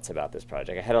of doubts about this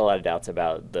project. I had a lot of doubts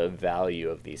about the value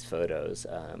of these photos.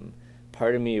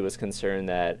 Part of me was concerned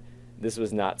that this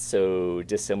was not so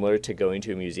dissimilar to going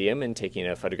to a museum and taking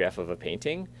a photograph of a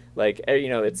painting. Like,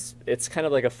 it's kind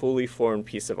of like a fully formed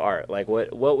piece of art. Like,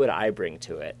 what would I bring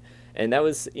to it? And that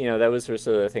was sort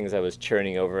of the things I was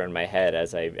churning over in my head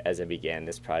as I began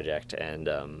this project and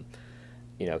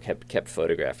kept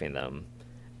photographing them.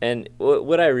 And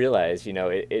what I realized,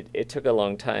 it took a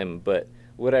long time, but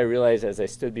what I realized as I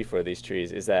stood before these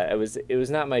trees is that it was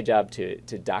not my job to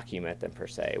document them per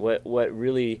se. What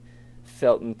really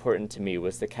felt important to me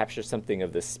was to capture something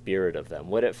of the spirit of them,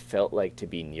 what it felt like to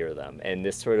be near them, and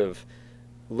this sort of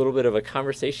little bit of a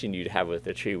conversation you'd have with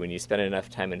the tree when you spend enough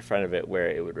time in front of it where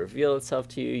it would reveal itself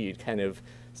to you. You'd kind of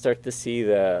start to see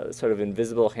the sort of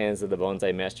invisible hands of the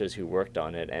bonsai masters who worked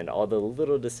on it and all the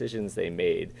little decisions they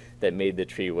made that made the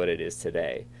tree what it is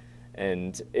today.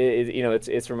 And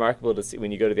it's remarkable to see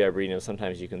when you go to the Arboretum.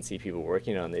 Sometimes you can see people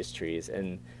working on these trees,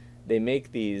 and they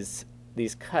make these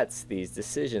cuts, these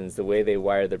decisions, the way they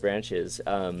wire the branches,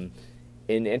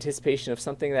 in anticipation of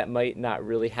something that might not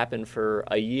really happen for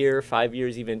a year, 5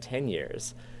 years, even 10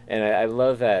 years. And I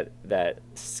love that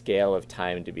scale of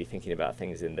time to be thinking about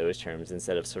things in those terms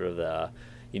instead of sort of the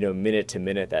minute to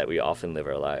minute that we often live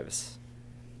our lives.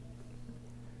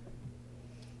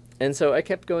 And so I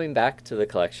kept going back to the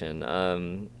collection.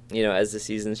 As the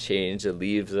seasons change, the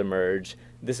leaves emerge.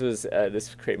 This was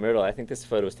this crepe myrtle. I think this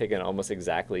photo was taken almost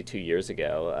exactly 2 years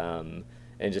ago.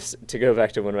 And just to go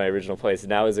back to one of my original points,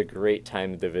 now is a great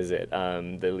time to visit.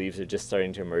 The leaves are just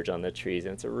starting to emerge on the trees,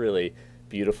 and it's a really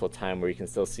beautiful time where you can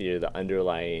still see the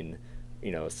underlying,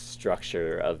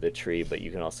 structure of the tree, but you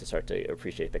can also start to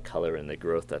appreciate the color and the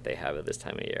growth that they have at this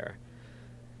time of year.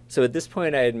 So at this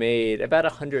point, I had made about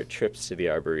 100 trips to the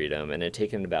Arboretum and had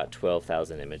taken about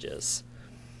 12,000 images.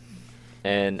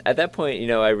 And at that point,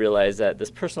 I realized that this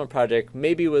personal project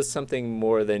maybe was something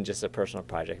more than just a personal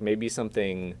project. Maybe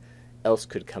something else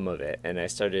could come of it. And I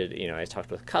started, I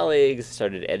talked with colleagues,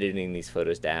 started editing these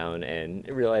photos down, and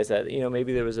realized that,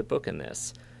 maybe there was a book in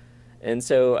this. And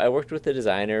so I worked with the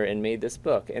designer and made this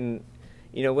book. And,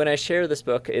 when I share this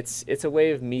book, it's a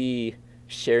way of me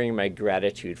sharing my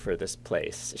gratitude for this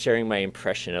place, sharing my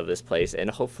impression of this place, and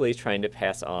hopefully trying to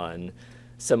pass on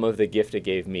some of the gift it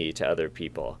gave me to other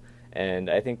people. And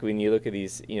I think when you look at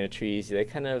these, trees,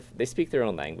 they speak their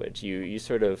own language. You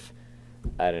sort of,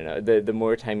 I don't know, the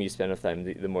more time you spend with them,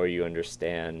 the more you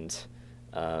understand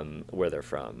where they're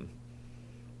from.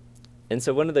 And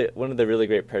so one of the really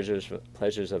great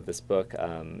pleasures of this book,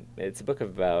 it's a book of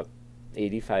about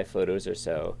 85 photos or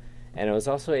so. And I was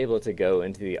also able to go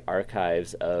into the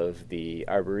archives of the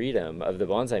Arboretum, of the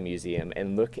Bonsai Museum,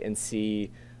 and look and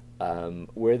see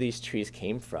where these trees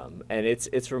came from. And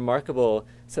it's remarkable,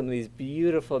 some of these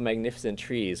beautiful, magnificent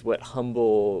trees, what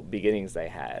humble beginnings they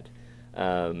had.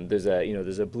 There's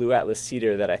a blue atlas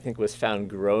cedar that I think was found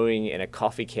growing in a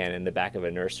coffee can in the back of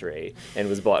a nursery and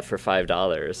was bought for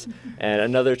 $5. And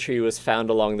another tree was found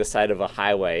along the side of a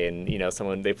highway, and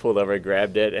they pulled over,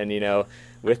 grabbed it, and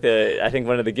I think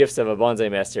one of the gifts of a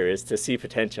bonsai master is to see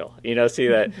potential. See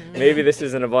that maybe this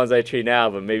isn't a bonsai tree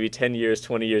now, but maybe 10 years,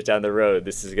 20 years down the road,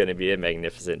 this is going to be a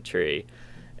magnificent tree.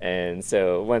 And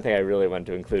so one thing I really wanted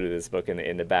to include in this book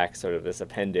in the back, sort of this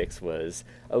appendix, was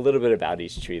a little bit about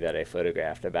each tree that I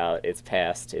photographed, about its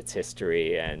past, its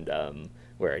history, and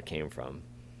where it came from.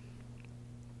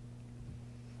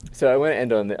 So I want to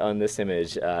end on this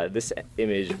image. This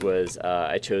image was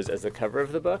I chose as the cover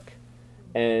of the book,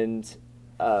 and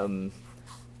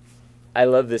I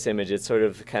love this image. It sort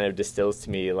of kind of distills to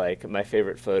me like my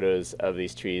favorite photos of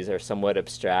these trees are somewhat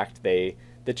abstract.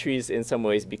 The trees in some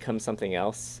ways become something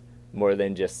else more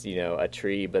than just, you know, a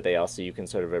tree, but they also, you can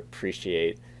sort of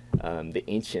appreciate the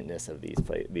ancientness of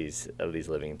these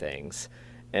living things.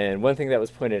 And one thing that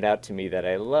was pointed out to me that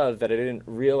I love that I didn't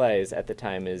realize at the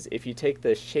time is if you take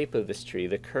the shape of this tree,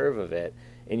 the curve of it,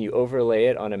 and you overlay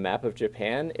it on a map of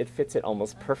Japan, it fits it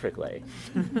almost perfectly.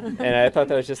 And I thought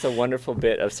that was just a wonderful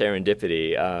bit of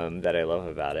serendipity that I love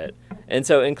about it. And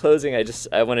so in closing,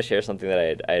 I want to share something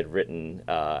that I had written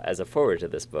as a foreword to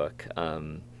this book.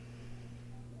 And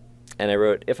I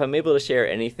wrote, if I'm able to share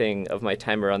anything of my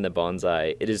time around the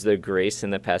bonsai, it is their grace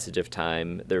in the passage of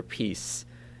time, their peace,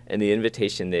 and the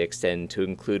invitation they extend to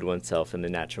include oneself in the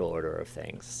natural order of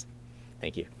things.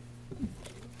 Thank you.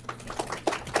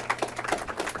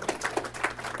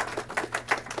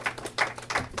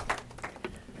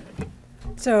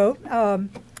 So,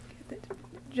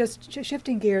 just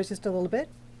shifting gears just a little bit,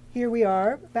 here we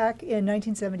are back in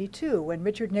 1972 when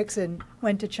Richard Nixon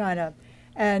went to China.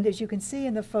 And as you can see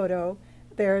in the photo,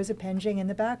 there is a penjing in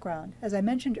the background. As I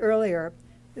mentioned earlier,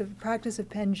 the practice of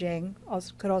penjing,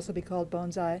 could also be called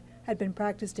bonsai, had been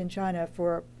practiced in China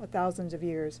for thousands of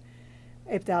years,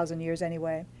 8,000 years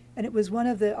anyway. And it was one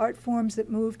of the art forms that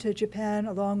moved to Japan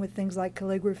along with things like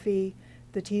calligraphy,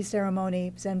 the tea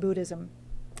ceremony, Zen Buddhism.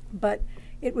 But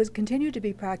it was continued to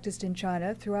be practiced in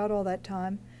China throughout all that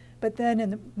time. But then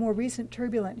in the more recent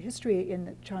turbulent history in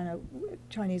the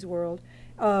Chinese world,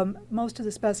 most of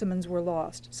the specimens were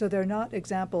lost. So they're not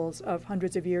examples of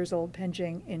hundreds of years old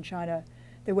penjing in China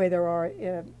the way there are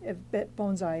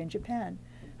bonsai in Japan.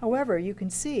 However, you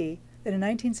can see that in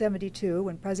 1972,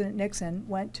 when President Nixon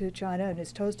went to China and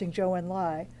is toasting Zhou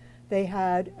Enlai, they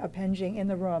had a penjing in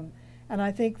the room. And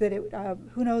I think that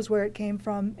who knows where it came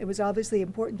from. It was obviously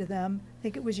important to them. I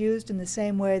think it was used in the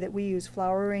same way that we use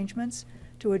flower arrangements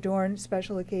to adorn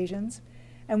special occasions.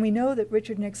 And we know that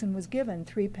Richard Nixon was given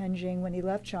 3 penjing when he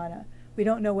left China. We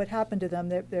don't know what happened to them.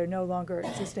 They're no longer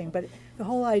existing. But the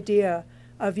whole idea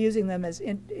of using them as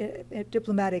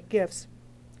diplomatic gifts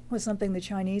was something the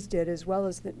Chinese did as well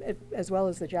as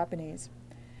the Japanese.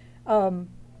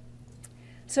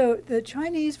 So the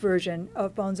Chinese version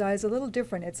of bonsai is a little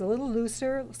different. It's a little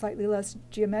looser, slightly less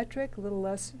geometric, a little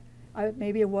less,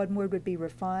 maybe one word would be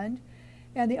refined.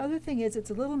 And the other thing is it's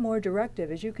a little more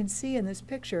directive. As you can see in this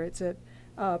picture, it's a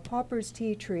pauper's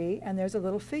tea tree, and there's a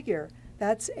little figure.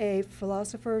 That's a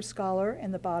philosopher, scholar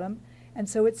in the bottom, and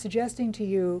so it's suggesting to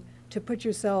you to put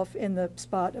yourself in the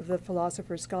spot of the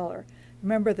philosopher, scholar.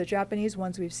 Remember, the Japanese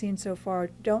ones we've seen so far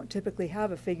don't typically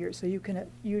have a figure, so you can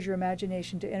use your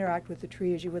imagination to interact with the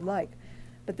tree as you would like.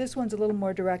 But this one's a little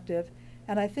more directive,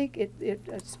 and I think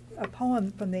it's a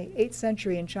poem from the 8th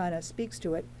century in China speaks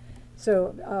to it.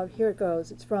 So here it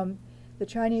goes. It's from the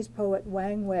Chinese poet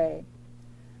Wang Wei.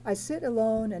 I sit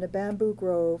alone in a bamboo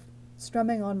grove,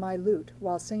 strumming on my lute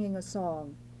while singing a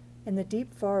song. In the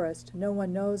deep forest, no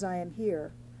one knows I am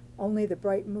here. Only the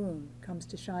bright moon comes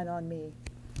to shine on me.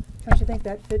 Don't you think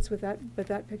that fits with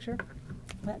that picture,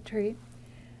 that tree?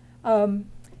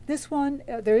 This one,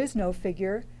 there is no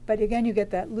figure, but again, you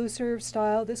get that looser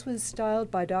style. This was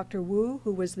styled by Dr. Wu,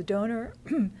 who was the donor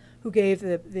who gave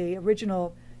the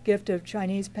original gift of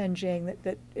Chinese penjing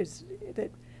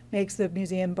that makes the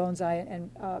museum Bonsai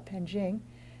and Penjing.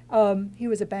 He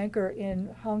was a banker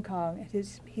in Hong Kong.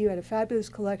 He had a fabulous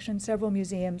collection. Several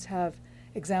museums have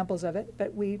examples of it,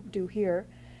 but we do here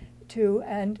too.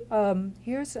 And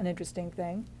here's an interesting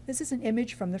thing. This is an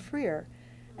image from the friar,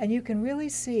 and you can really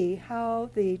see how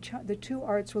the two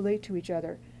arts relate to each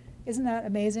other. Isn't that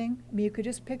amazing? I mean, you could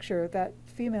just picture that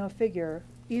female figure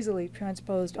easily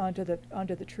transposed onto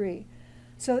the tree.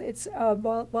 So it's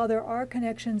while there are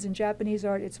connections in Japanese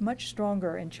art, it's much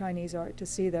stronger in Chinese art to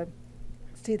see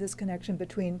this connection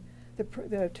between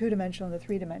the two-dimensional and the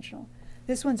three-dimensional.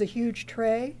 This one's a huge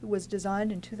tray. It was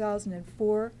designed in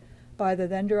 2004 by the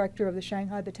then director of the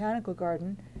Shanghai Botanical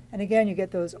Garden. And again, you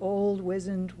get those old,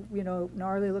 wizened,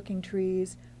 gnarly-looking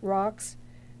trees, rocks,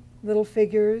 little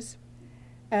figures,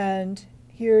 and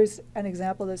here's an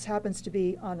example. This happens to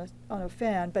be on a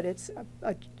fan, but it's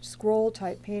a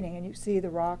scroll-type painting, and you see the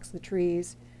rocks, the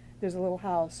trees. There's a little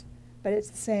house, but it's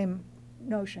the same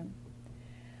notion.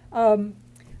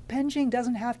 Penjing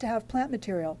doesn't have to have plant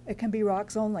material. It can be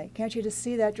rocks only. Can't you just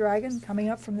see that dragon coming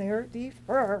up from the earth?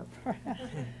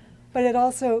 But it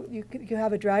also, you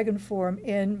have a dragon form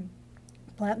in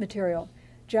plant material.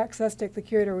 Jack Sustick, the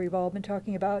curator we've all been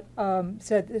talking about,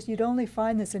 said this, you'd only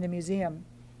find this in a museum.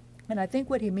 And I think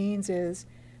what he means is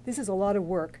this is a lot of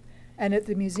work. And at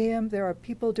the museum, there are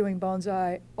people doing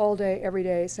bonsai all day, every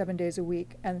day, 7 days a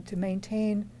week. And to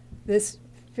maintain this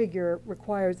figure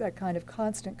requires that kind of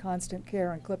constant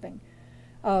care and clipping.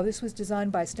 This was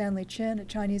designed by Stanley Chin, a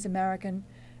Chinese-American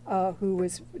who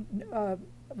was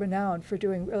renowned for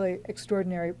doing really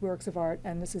extraordinary works of art,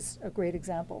 and this is a great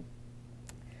example.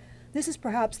 This is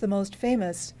perhaps the most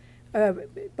famous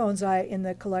bonsai in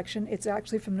the collection. It's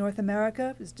actually from North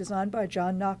America. It's designed by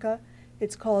John Naka.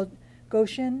 It's called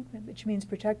Goshin, which means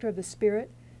protector of the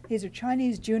spirit. These are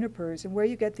Chinese junipers, and where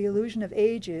you get the illusion of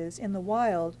age is, in the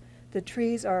wild, the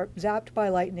trees are zapped by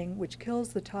lightning, which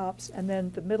kills the tops, and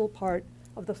then the middle part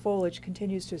of the foliage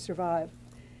continues to survive.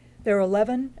 There are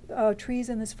 11 trees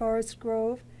in this forest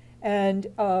grove, and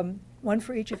one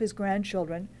for each of his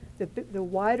grandchildren. The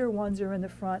wider ones are in the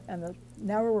front, and the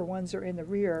narrower ones are in the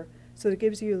rear, so it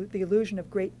gives you the illusion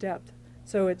of great depth.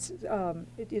 So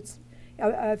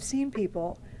I've seen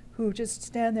people who just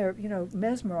stand there, you know,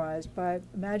 mesmerized by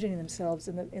imagining themselves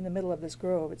in the middle of this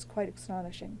grove. It's quite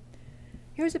astonishing.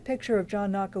 Here's a picture of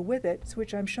John Naka with it,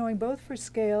 which I'm showing both for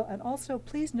scale, and also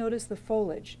please notice the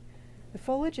foliage. The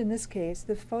foliage in this case,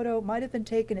 the photo might have been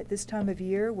taken at this time of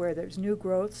year where there's new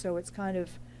growth, so it's kind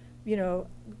of, you know,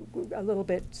 a little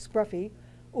bit scruffy,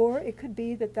 or it could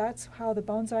be that that's how the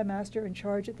bonsai master in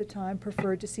charge at the time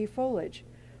preferred to see foliage.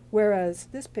 Whereas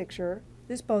this picture,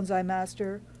 this bonsai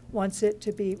master wants it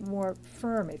to be more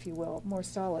firm, if you will, more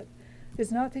solid.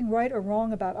 There's nothing right or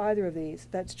wrong about either of these.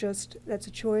 That's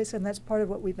a choice, and that's part of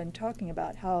what we've been talking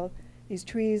about, how these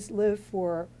trees live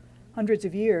for hundreds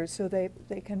of years, so they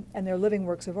can, and they're living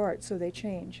works of art, so they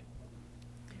change.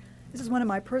 This is one of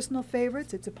my personal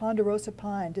favorites. It's a Ponderosa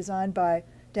pine designed by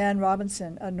Dan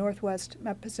Robinson,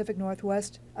 a Pacific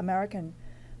Northwest American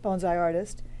bonsai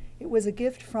artist. It was a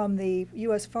gift from the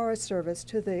U.S. Forest Service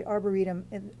to the Arboretum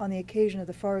on the occasion of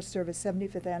the Forest Service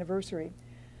 75th anniversary.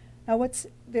 Now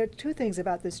there are two things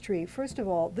about this tree. First of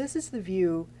all, this is the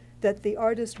view that the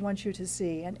artist wants you to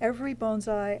see, and every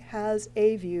bonsai has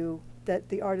a view that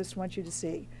the artist wants you to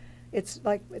see. It's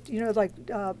like, you know, like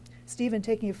Stephen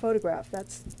taking a photograph.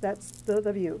 That's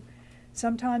the view.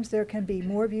 Sometimes there can be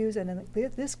more views, and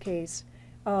in this case,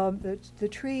 the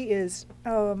tree is,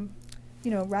 you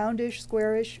know, roundish,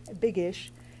 squarish,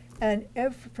 biggish, and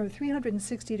from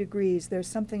 360 degrees, there's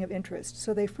something of interest.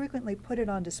 So they frequently put it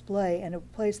on display in a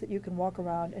place that you can walk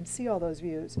around and see all those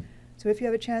views. So if you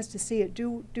have a chance to see it,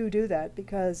 do that,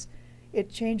 because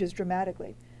it changes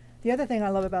dramatically. The other thing I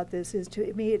love about this is,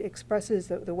 to me, it expresses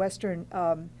the Western,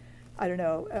 I don't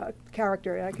know,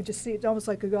 character. And I could just see it's almost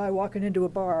like a guy walking into a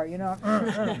bar, you know.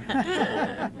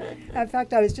 In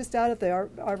fact, I was just out at the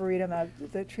Arboretum.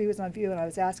 The tree was on view, and I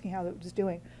was asking how it was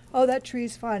doing. Oh, that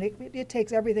tree's fine. It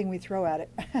takes everything we throw at it.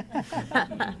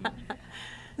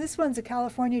 This one's a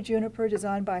California juniper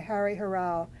designed by Harry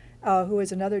Hirao, who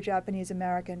is another Japanese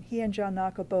American. He and John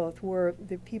Naka both were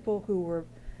the people who were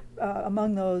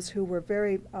among those who were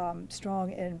very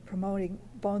strong in promoting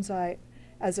bonsai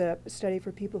as a study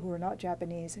for people who are not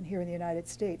Japanese and here in the United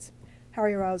States.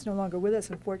 Harry Hirao is no longer with us,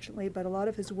 unfortunately, but a lot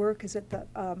of his work is at the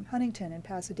Huntington in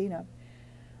Pasadena.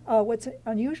 What's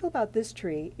unusual about this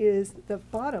tree is the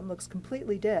bottom looks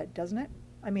completely dead, doesn't it?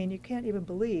 I mean, you can't even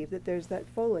believe that there's that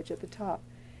foliage at the top.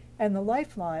 And the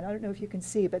lifeline, I don't know if you can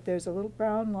see, but there's a little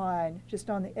brown line just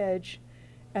on the edge,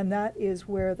 and that is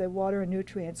where the water and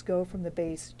nutrients go from the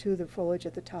base to the foliage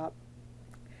at the top.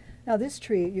 Now this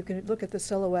tree, you can look at the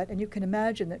silhouette, and you can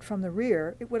imagine that from the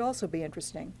rear, it would also be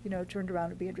interesting. You know, turned around,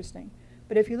 it would be interesting.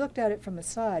 But if you looked at it from the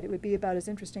side, it would be about as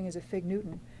interesting as a fig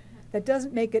Newton. That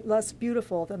doesn't make it less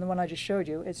beautiful than the one I just showed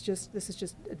you. This is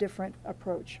just a different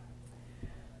approach.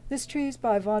 This tree is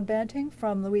by Von Banting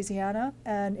from Louisiana,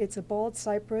 and it's a bald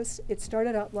cypress. It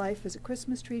started out life as a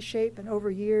Christmas tree shape, and over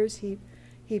years he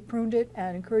pruned it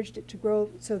and encouraged it to grow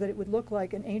so that it would look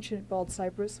like an ancient bald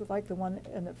cypress, like the one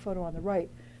in the photo on the right,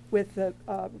 with the,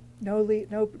 no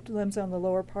limbs on the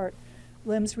lower part,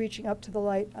 limbs reaching up to the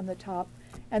light on the top,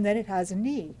 and then it has a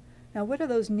knee. Now, what are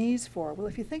those knees for? Well,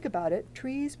 if you think about it,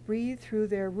 trees breathe through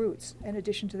their roots in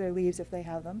addition to their leaves if they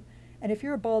have them. And if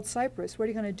you're a bald cypress, what are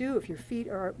you going to do if your feet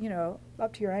are, you know,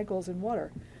 up to your ankles in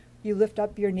water? You lift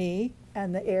up your knee,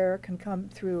 and the air can come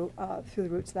through the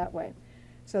roots that way.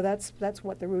 So that's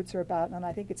what the roots are about, and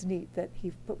I think it's neat that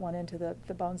he put one into the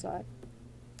bonsai.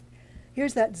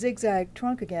 Here's that zigzag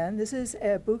trunk again. This is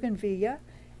a bougainvillea,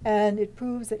 and it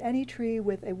proves that any tree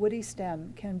with a woody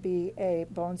stem can be a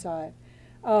bonsai.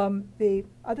 The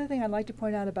other thing I'd like to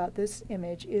point out about this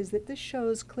image is that this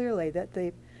shows clearly that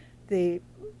the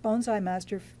bonsai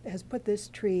master has put this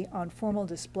tree on formal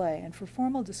display. And for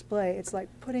formal display, it's like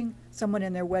putting someone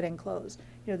in their wedding clothes.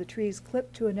 You know, the tree's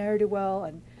clipped to a ne'er-do-well,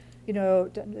 and, you know,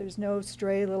 there's no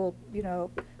stray little, you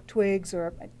know, twigs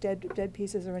or dead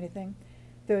pieces or anything.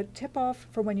 the tip-off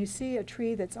for when you see a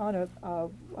tree that's on a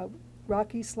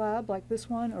rocky slab like this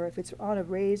one, or if it's on a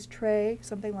raised tray,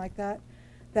 something like that,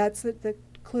 that's the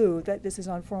clue that this is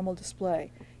on formal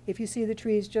display. If you see the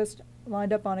trees just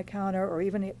lined up on a counter or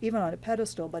even on a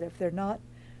pedestal, but if they're not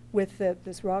with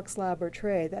this rock slab or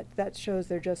tray, that shows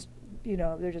they're just,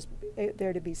 they're just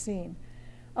there to be seen.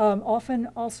 Often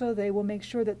also they will make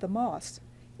sure that the moss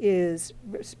is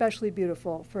especially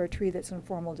beautiful for a tree that's on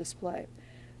formal display.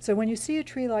 So when you see a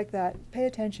tree like that, pay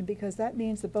attention, because that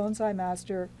means the bonsai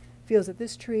master feels that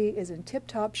this tree is in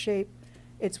tip-top shape.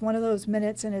 It's one of those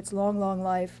minutes in its long, long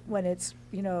life when it's,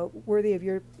 worthy of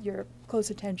your close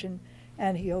attention,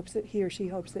 and he or she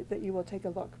hopes that you will take a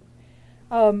look.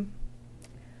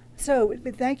 So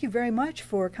thank you very much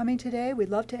for coming today. We'd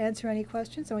love to answer any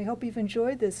questions, and we hope you've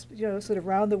enjoyed this, sort of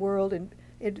round the world and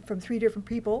from 3 different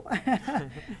people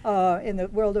in the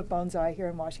world of bonsai here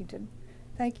in Washington.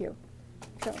 Thank you.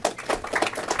 So,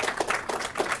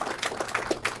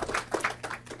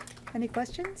 any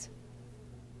questions?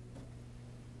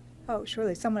 Oh,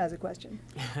 surely someone has a question.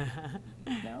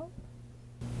 No?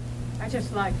 I'd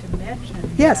just like to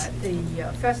mention Yes. that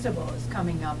the festival is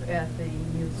coming up at the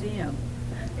museum.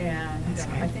 And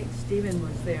I think Stephen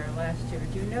was there last year.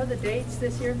 Do you know the dates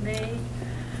this year? May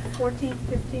 14th,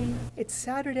 15th? It's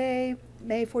Saturday,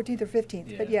 May 14th or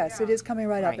 15th, but yes, it is coming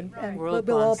right up, and World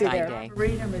we'll all be Bonsai there. Day.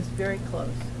 Arboretum is very close.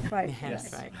 Right.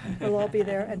 Yes, right. We'll all be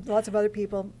there, and lots of other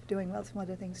people doing lots of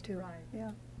other things too. Right.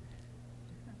 Yeah.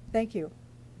 Thank you.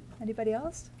 Anybody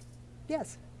else?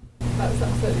 Yes. That was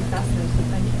absolutely fascinating.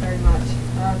 Thank you very much.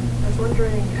 I was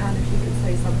wondering, Anne, if you could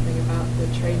say something about the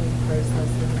training process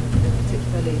and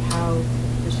particularly how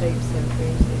the shapes are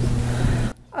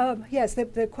created. Yes,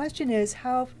 the question is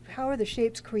how are the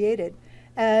shapes created?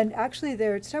 And actually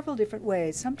there are several different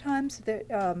ways. Sometimes,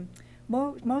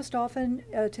 most often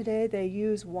today they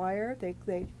use wire.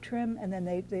 They trim and then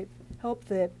they help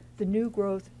the new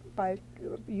growth by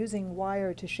using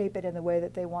wire to shape it in the way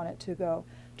that they want it to go.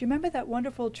 Do you remember that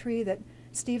wonderful tree that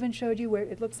Stephen showed you where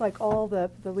it looks like all the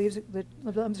leaves, the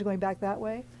limbs are going back that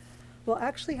way? Well,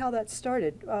 actually how that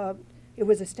started, it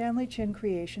was a Stanley Chin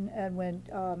creation, and when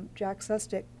Jack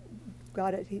Sustick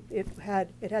got it, it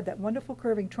had that wonderful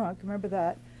curving trunk, remember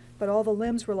that, but all the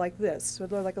limbs were like this, so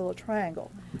they're like a little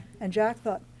triangle. And Jack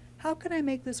thought, how can I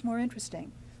make this more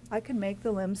interesting? I can make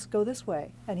the limbs go this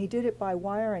way. And he did it by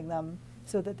wiring them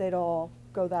so that they'd all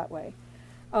go that way.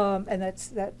 And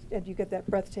and you get that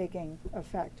breathtaking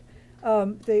effect.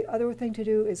 The other thing to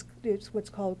do is what's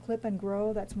called clip and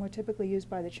grow. That's more typically used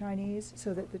by the Chinese,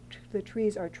 so that the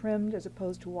trees are trimmed as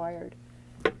opposed to wired.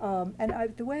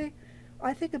 And the way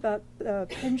I think about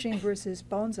Penjing versus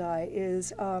bonsai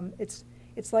is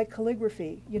it's like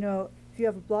calligraphy. If you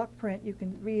have a block print, you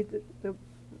can read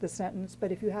the sentence,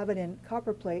 but if you have it in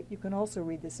copperplate, you can also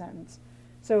read the sentence.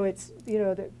 So it's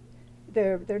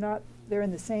they're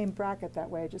in the same bracket that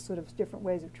way, just sort of different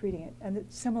ways of treating it. And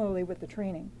similarly with the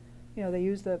training. They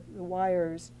use the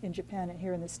wires in Japan and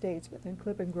here in the States, but then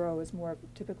clip and grow is more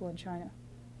typical in China.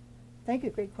 Thank you,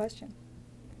 great question.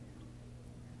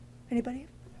 Anybody?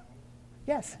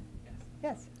 Yes.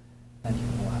 Yes. Thank you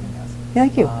for having us.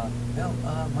 Thank you.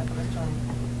 My question,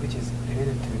 which is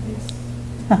related to this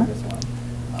previous one,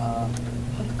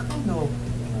 what kind of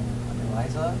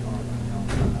fertilizer or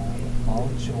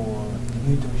mulch or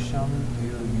nutrition do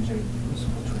you usually use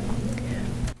for training?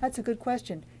 That's a good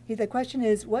question. The question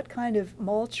is, what kind of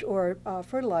mulch or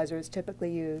fertilizer is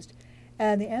typically used?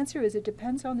 And the answer is, it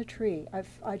depends on the tree.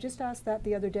 I just asked that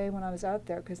the other day when I was out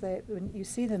there, because when you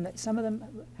see them, that some of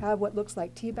them have what looks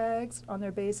like tea bags on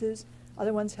their bases.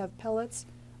 Other ones have pellets.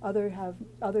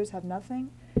 Others have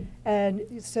nothing. And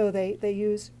so they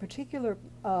use particular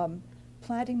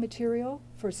planting material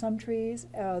for some trees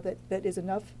that is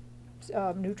enough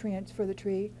nutrients for the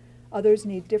tree. Others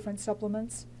need different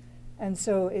supplements. And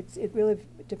so it really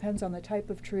depends on the type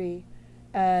of tree,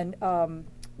 and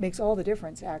makes all the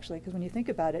difference, actually, because when you think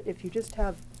about it, if you just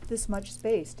have this much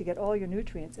space to get all your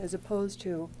nutrients as opposed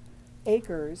to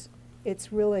acres,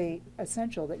 it's really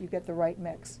essential that you get the right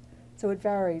mix. So it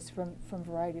varies from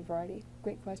variety to variety.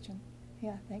 Great question.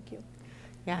 Yeah, thank you.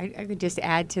 Yeah, I could just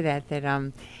add to that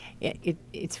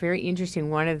it's very interesting.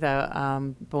 One of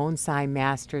the bonsai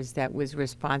masters that was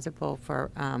responsible for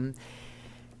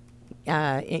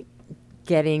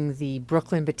getting the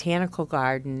Brooklyn Botanical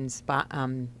Gardens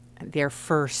their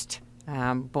first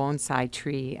bonsai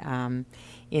tree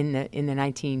in the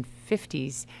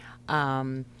 1950s.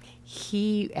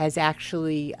 He has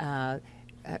actually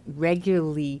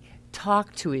regularly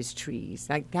talk to his trees.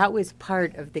 Like that was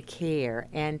part of the care.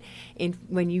 And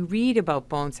when you read about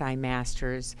bonsai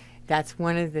masters, that's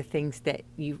one of the things that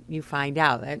you find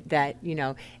out that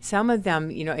some of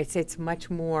them, it's much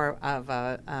more of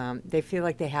a they feel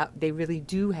like they really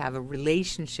do have a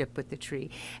relationship with the tree.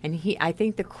 And I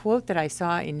think the quote that I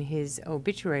saw in his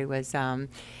obituary was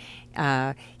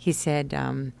he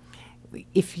said,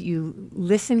 if you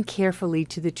listen carefully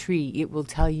to the tree, it will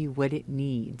tell you what it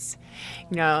needs.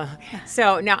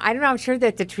 So now I don't know. I'm sure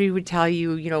that the tree would tell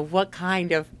you, what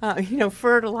kind of,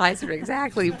 fertilizer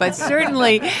exactly. But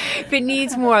certainly, if it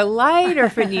needs more light or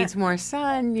if it needs more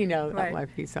sun, that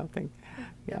might be something.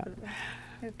 Yeah.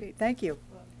 Okay. Thank you.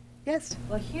 Yes.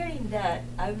 Well, hearing that,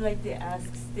 I would like to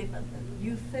ask Stephen,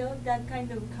 you felt that kind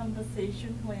of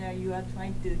conversation when you are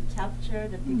trying to capture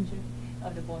the picture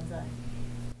of the bonsai?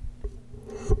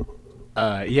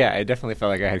 Yeah, I definitely felt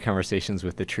like I had conversations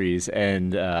with the trees,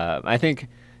 and I think,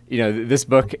 this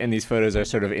book and these photos are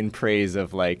sort of in praise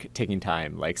of like taking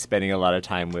time, like spending a lot of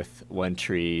time with one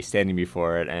tree, standing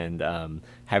before it, and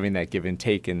having that give and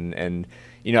take. And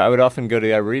I would often go to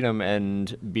the Arboretum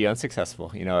and be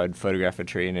unsuccessful. I'd photograph a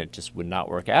tree and it just would not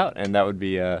work out, and that would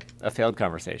be a failed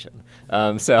conversation.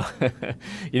 So,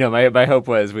 my hope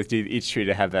was with each tree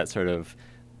to have that sort of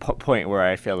point where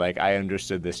I feel like I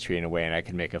understood this tree in a way and I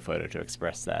can make a photo to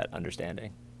express that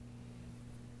understanding.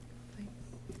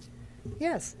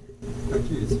 Yes.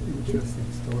 Thank you. It's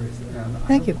interesting stories. And Thank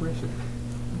I have you. a question.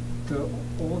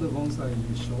 All the bonsai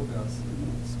you showed us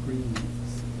on the screen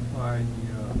by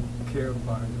care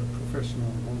by the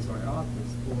professional bonsai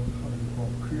artists or how do you call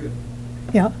it, creative.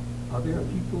 Yeah. Are there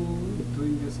people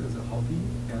doing this as a hobby?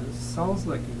 And it sounds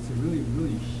like it's a really,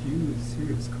 really huge,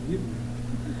 serious commitment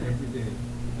every day.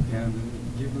 And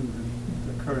given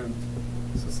the current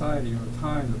society or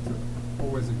time that they're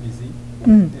always busy,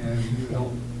 and you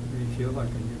don't really feel like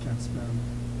you can spend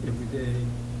every day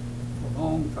for a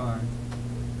long time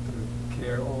to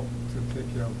take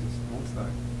care of this bonsai.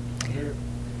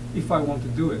 If I want to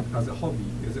do it as a hobby,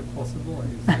 is it possible?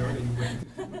 Is there any way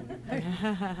to do it?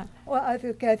 Well, I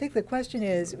think the question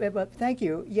is, well, thank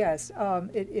you. Yes,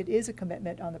 it is a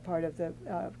commitment on the part of the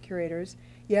curators.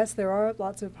 Yes, there are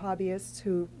lots of hobbyists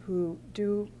who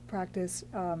do practice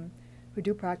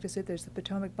it. There's the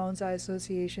Potomac Bonsai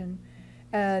Association,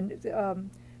 and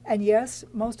yes,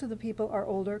 most of the people are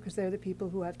older because they're the people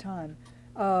who have time.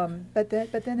 But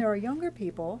then there are younger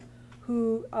people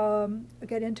who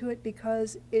get into it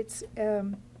because it's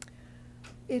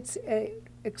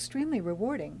extremely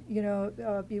rewarding.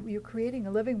 You're creating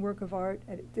a living work of art.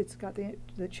 And it's got the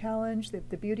challenge,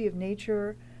 the beauty of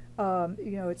nature.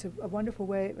 It's a wonderful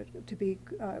way to be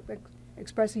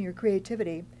expressing your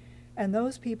creativity, and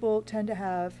those people tend to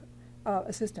have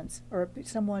assistants or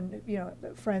someone,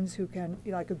 friends who can,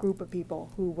 like a group of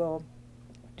people who will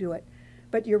do it.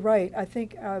 But you're right. I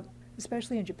think,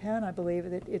 especially in Japan, I believe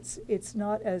that it's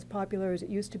not as popular as it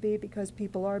used to be because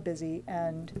people are busy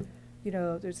and,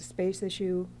 there's a space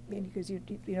issue because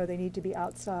they need to be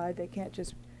outside. They can't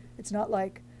just. It's not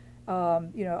like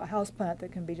a house plant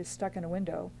that can be just stuck in a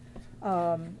window.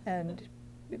 And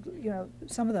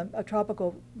some of them, a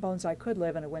tropical bonsai could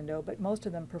live in a window, but most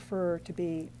of them prefer to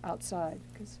be outside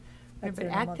because. But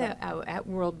at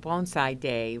World Bonsai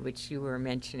Day, which you were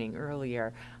mentioning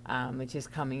earlier, which is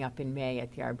coming up in May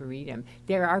at the Arboretum,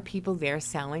 there are people there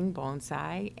selling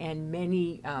bonsai and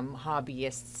many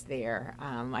hobbyists there,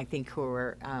 I think, who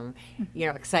are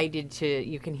excited to.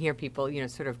 You can hear people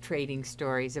sort of trading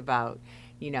stories about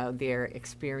their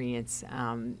experience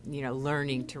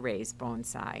learning to raise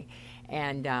bonsai,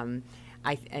 and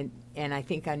I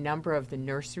think a number of the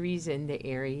nurseries in the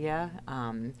area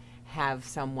have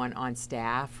someone on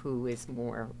staff who is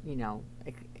more,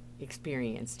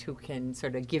 experienced, who can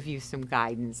sort of give you some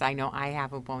guidance. I know I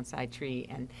have a bonsai tree,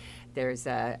 and there's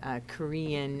a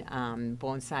Korean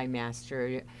bonsai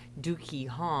master, Dookie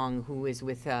Hong, who was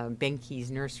with Benki's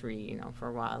nursery, for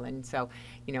a while. And so,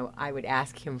 I would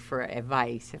ask him for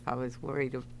advice if I was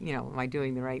worried of, am I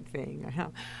doing the right thing?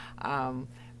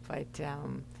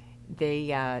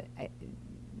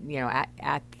 They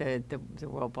at the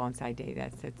World Bonsai Day,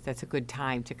 that's a good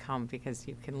time to come because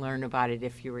you can learn about it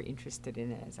if you were interested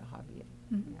in it as a hobby.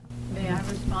 May I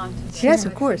respond to that? Yes,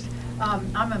 of course.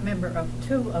 I'm a member of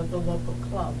 2 of the local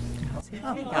clubs.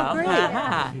 Oh, great.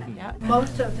 Yeah.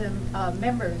 Most of them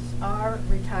members are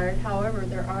retired. However,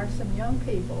 there are some young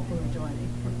people who are joining.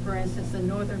 For instance, the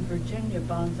Northern Virginia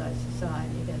Bonsai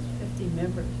Society has 50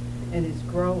 members and is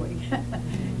growing.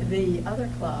 The other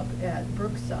club at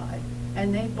Brookside,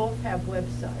 and they both have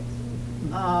websites.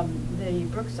 The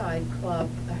Brookside Club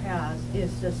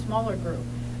is a smaller group,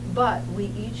 But we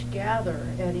each gather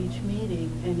at each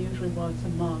meeting, and usually once a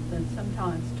month, and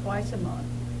sometimes twice a month.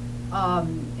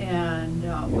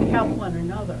 We help one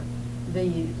another.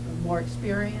 The more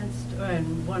experienced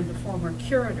and one of the former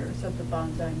curators at the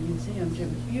Bonsai Museum,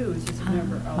 Jim Hughes, is a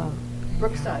member of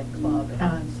Brookside Club,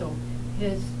 and so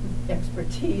his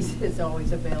expertise is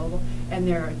always available. And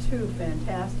there are two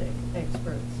fantastic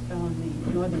experts on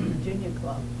the Northern Virginia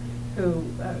Club who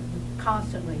are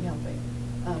constantly helping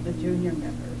the junior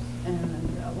members.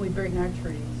 And we bring our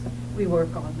trees, we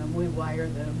work on them, we wire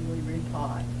them, we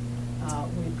repot,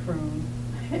 we prune,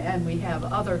 and we have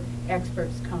other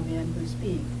experts come in who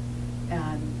speak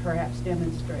and perhaps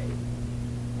demonstrate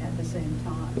at the same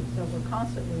time. So we're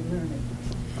constantly learning.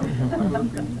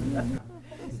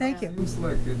 Thank you. It seems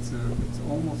like it's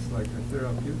almost like a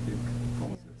therapeutic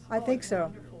process. I think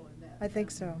so. I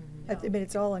think so. I mean,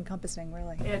 it's all encompassing,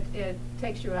 really. It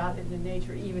takes you out into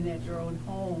nature, even at your own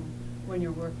home, when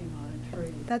you're working on a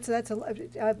tree.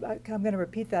 I'm going to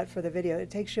repeat that for the video.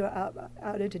 It takes you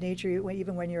out into nature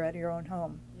even when you're at your own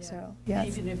home. Yeah. So, yes.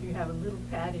 Even if you have a little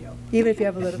patio. Even if you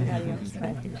have a little patio.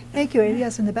 Right. Thank you.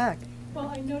 Yes, in the back. Well,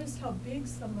 I noticed how big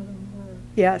some of them were.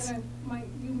 Yes. And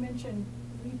you mentioned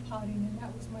repotting, and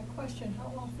that was my question.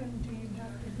 How often do you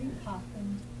have to repot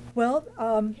them? Well,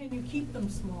 can you keep them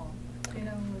small? You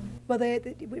know. Well,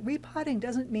 repotting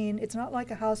doesn't mean, it's not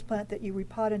like a houseplant that you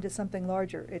repot into something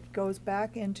larger. It goes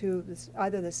back into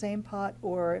either the same pot,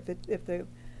 or if the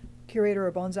curator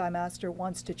or bonsai master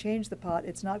wants to change the pot,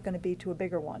 it's not going to be to a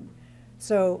bigger one.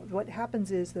 So what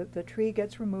happens is that the tree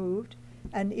gets removed,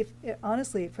 and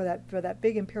honestly, for that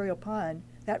big imperial pine,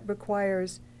 that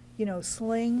requires,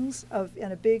 slings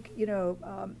and a big,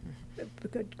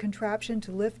 contraption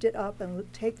to lift it up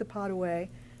and take the pot away.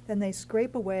 Then they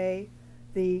scrape away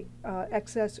the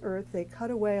excess earth. They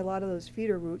cut away a lot of those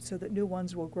feeder roots so that new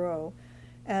ones will grow,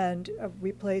 and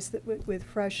replace it with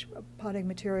fresh potting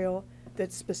material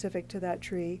that's specific to that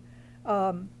tree.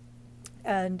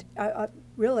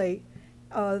 Really,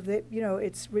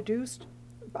 it's reduced,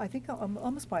 I think,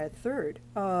 almost by a third.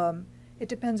 It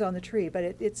depends on the tree, but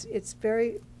it's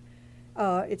very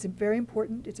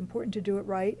important. It's important to do it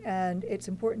right, and it's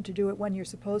important to do it when you're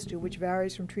supposed to, which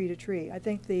varies from tree to tree. I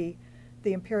think the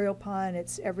imperial pine,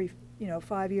 it's every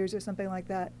 5 years or something like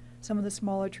that. Some of the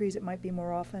smaller trees, it might be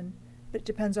more often, but it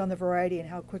depends on the variety and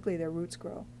how quickly their roots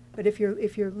grow. But if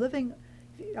you're living,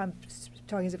 I'm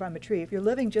talking as if I'm a tree. If you're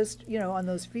living just on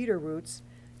those feeder roots,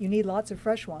 you need lots of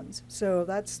fresh ones. So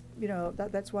that's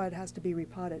that's why it has to be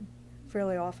repotted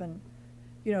fairly often.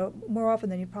 More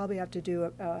often than you probably have to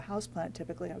do a house plant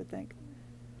typically, I would think.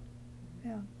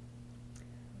 Yeah.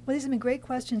 Well, these have been great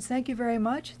questions. Thank you very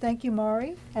much. Thank you,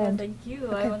 Mari. And thank you.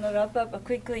 Okay. I want to wrap up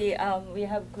quickly. We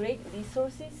have great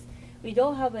resources. We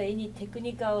don't have any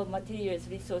technical materials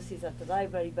resources at the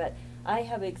library, but I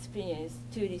have experience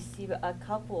to receive a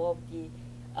couple of the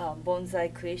bonsai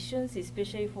questions,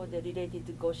 especially for the related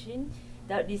to Goshin.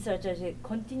 That researchers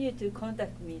continue to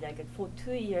contact me for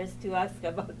 2 years to ask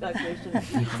about that question.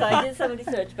 So I did some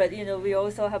research, but we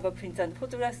also have a prints and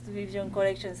photographs division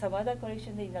collection, some other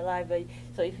collection in the library.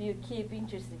 So if you keep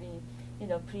interested in,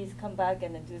 please come back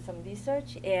and do some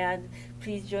research, and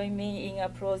please join me in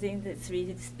applauding the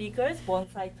 3 speakers,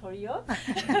 Bonsai Trio.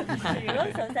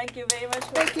 So thank you very much.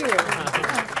 Thank you.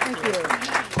 Thank you.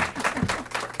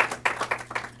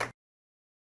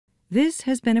 This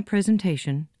has been a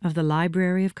presentation of the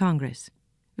Library of Congress.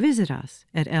 Visit us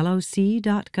at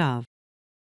loc.gov.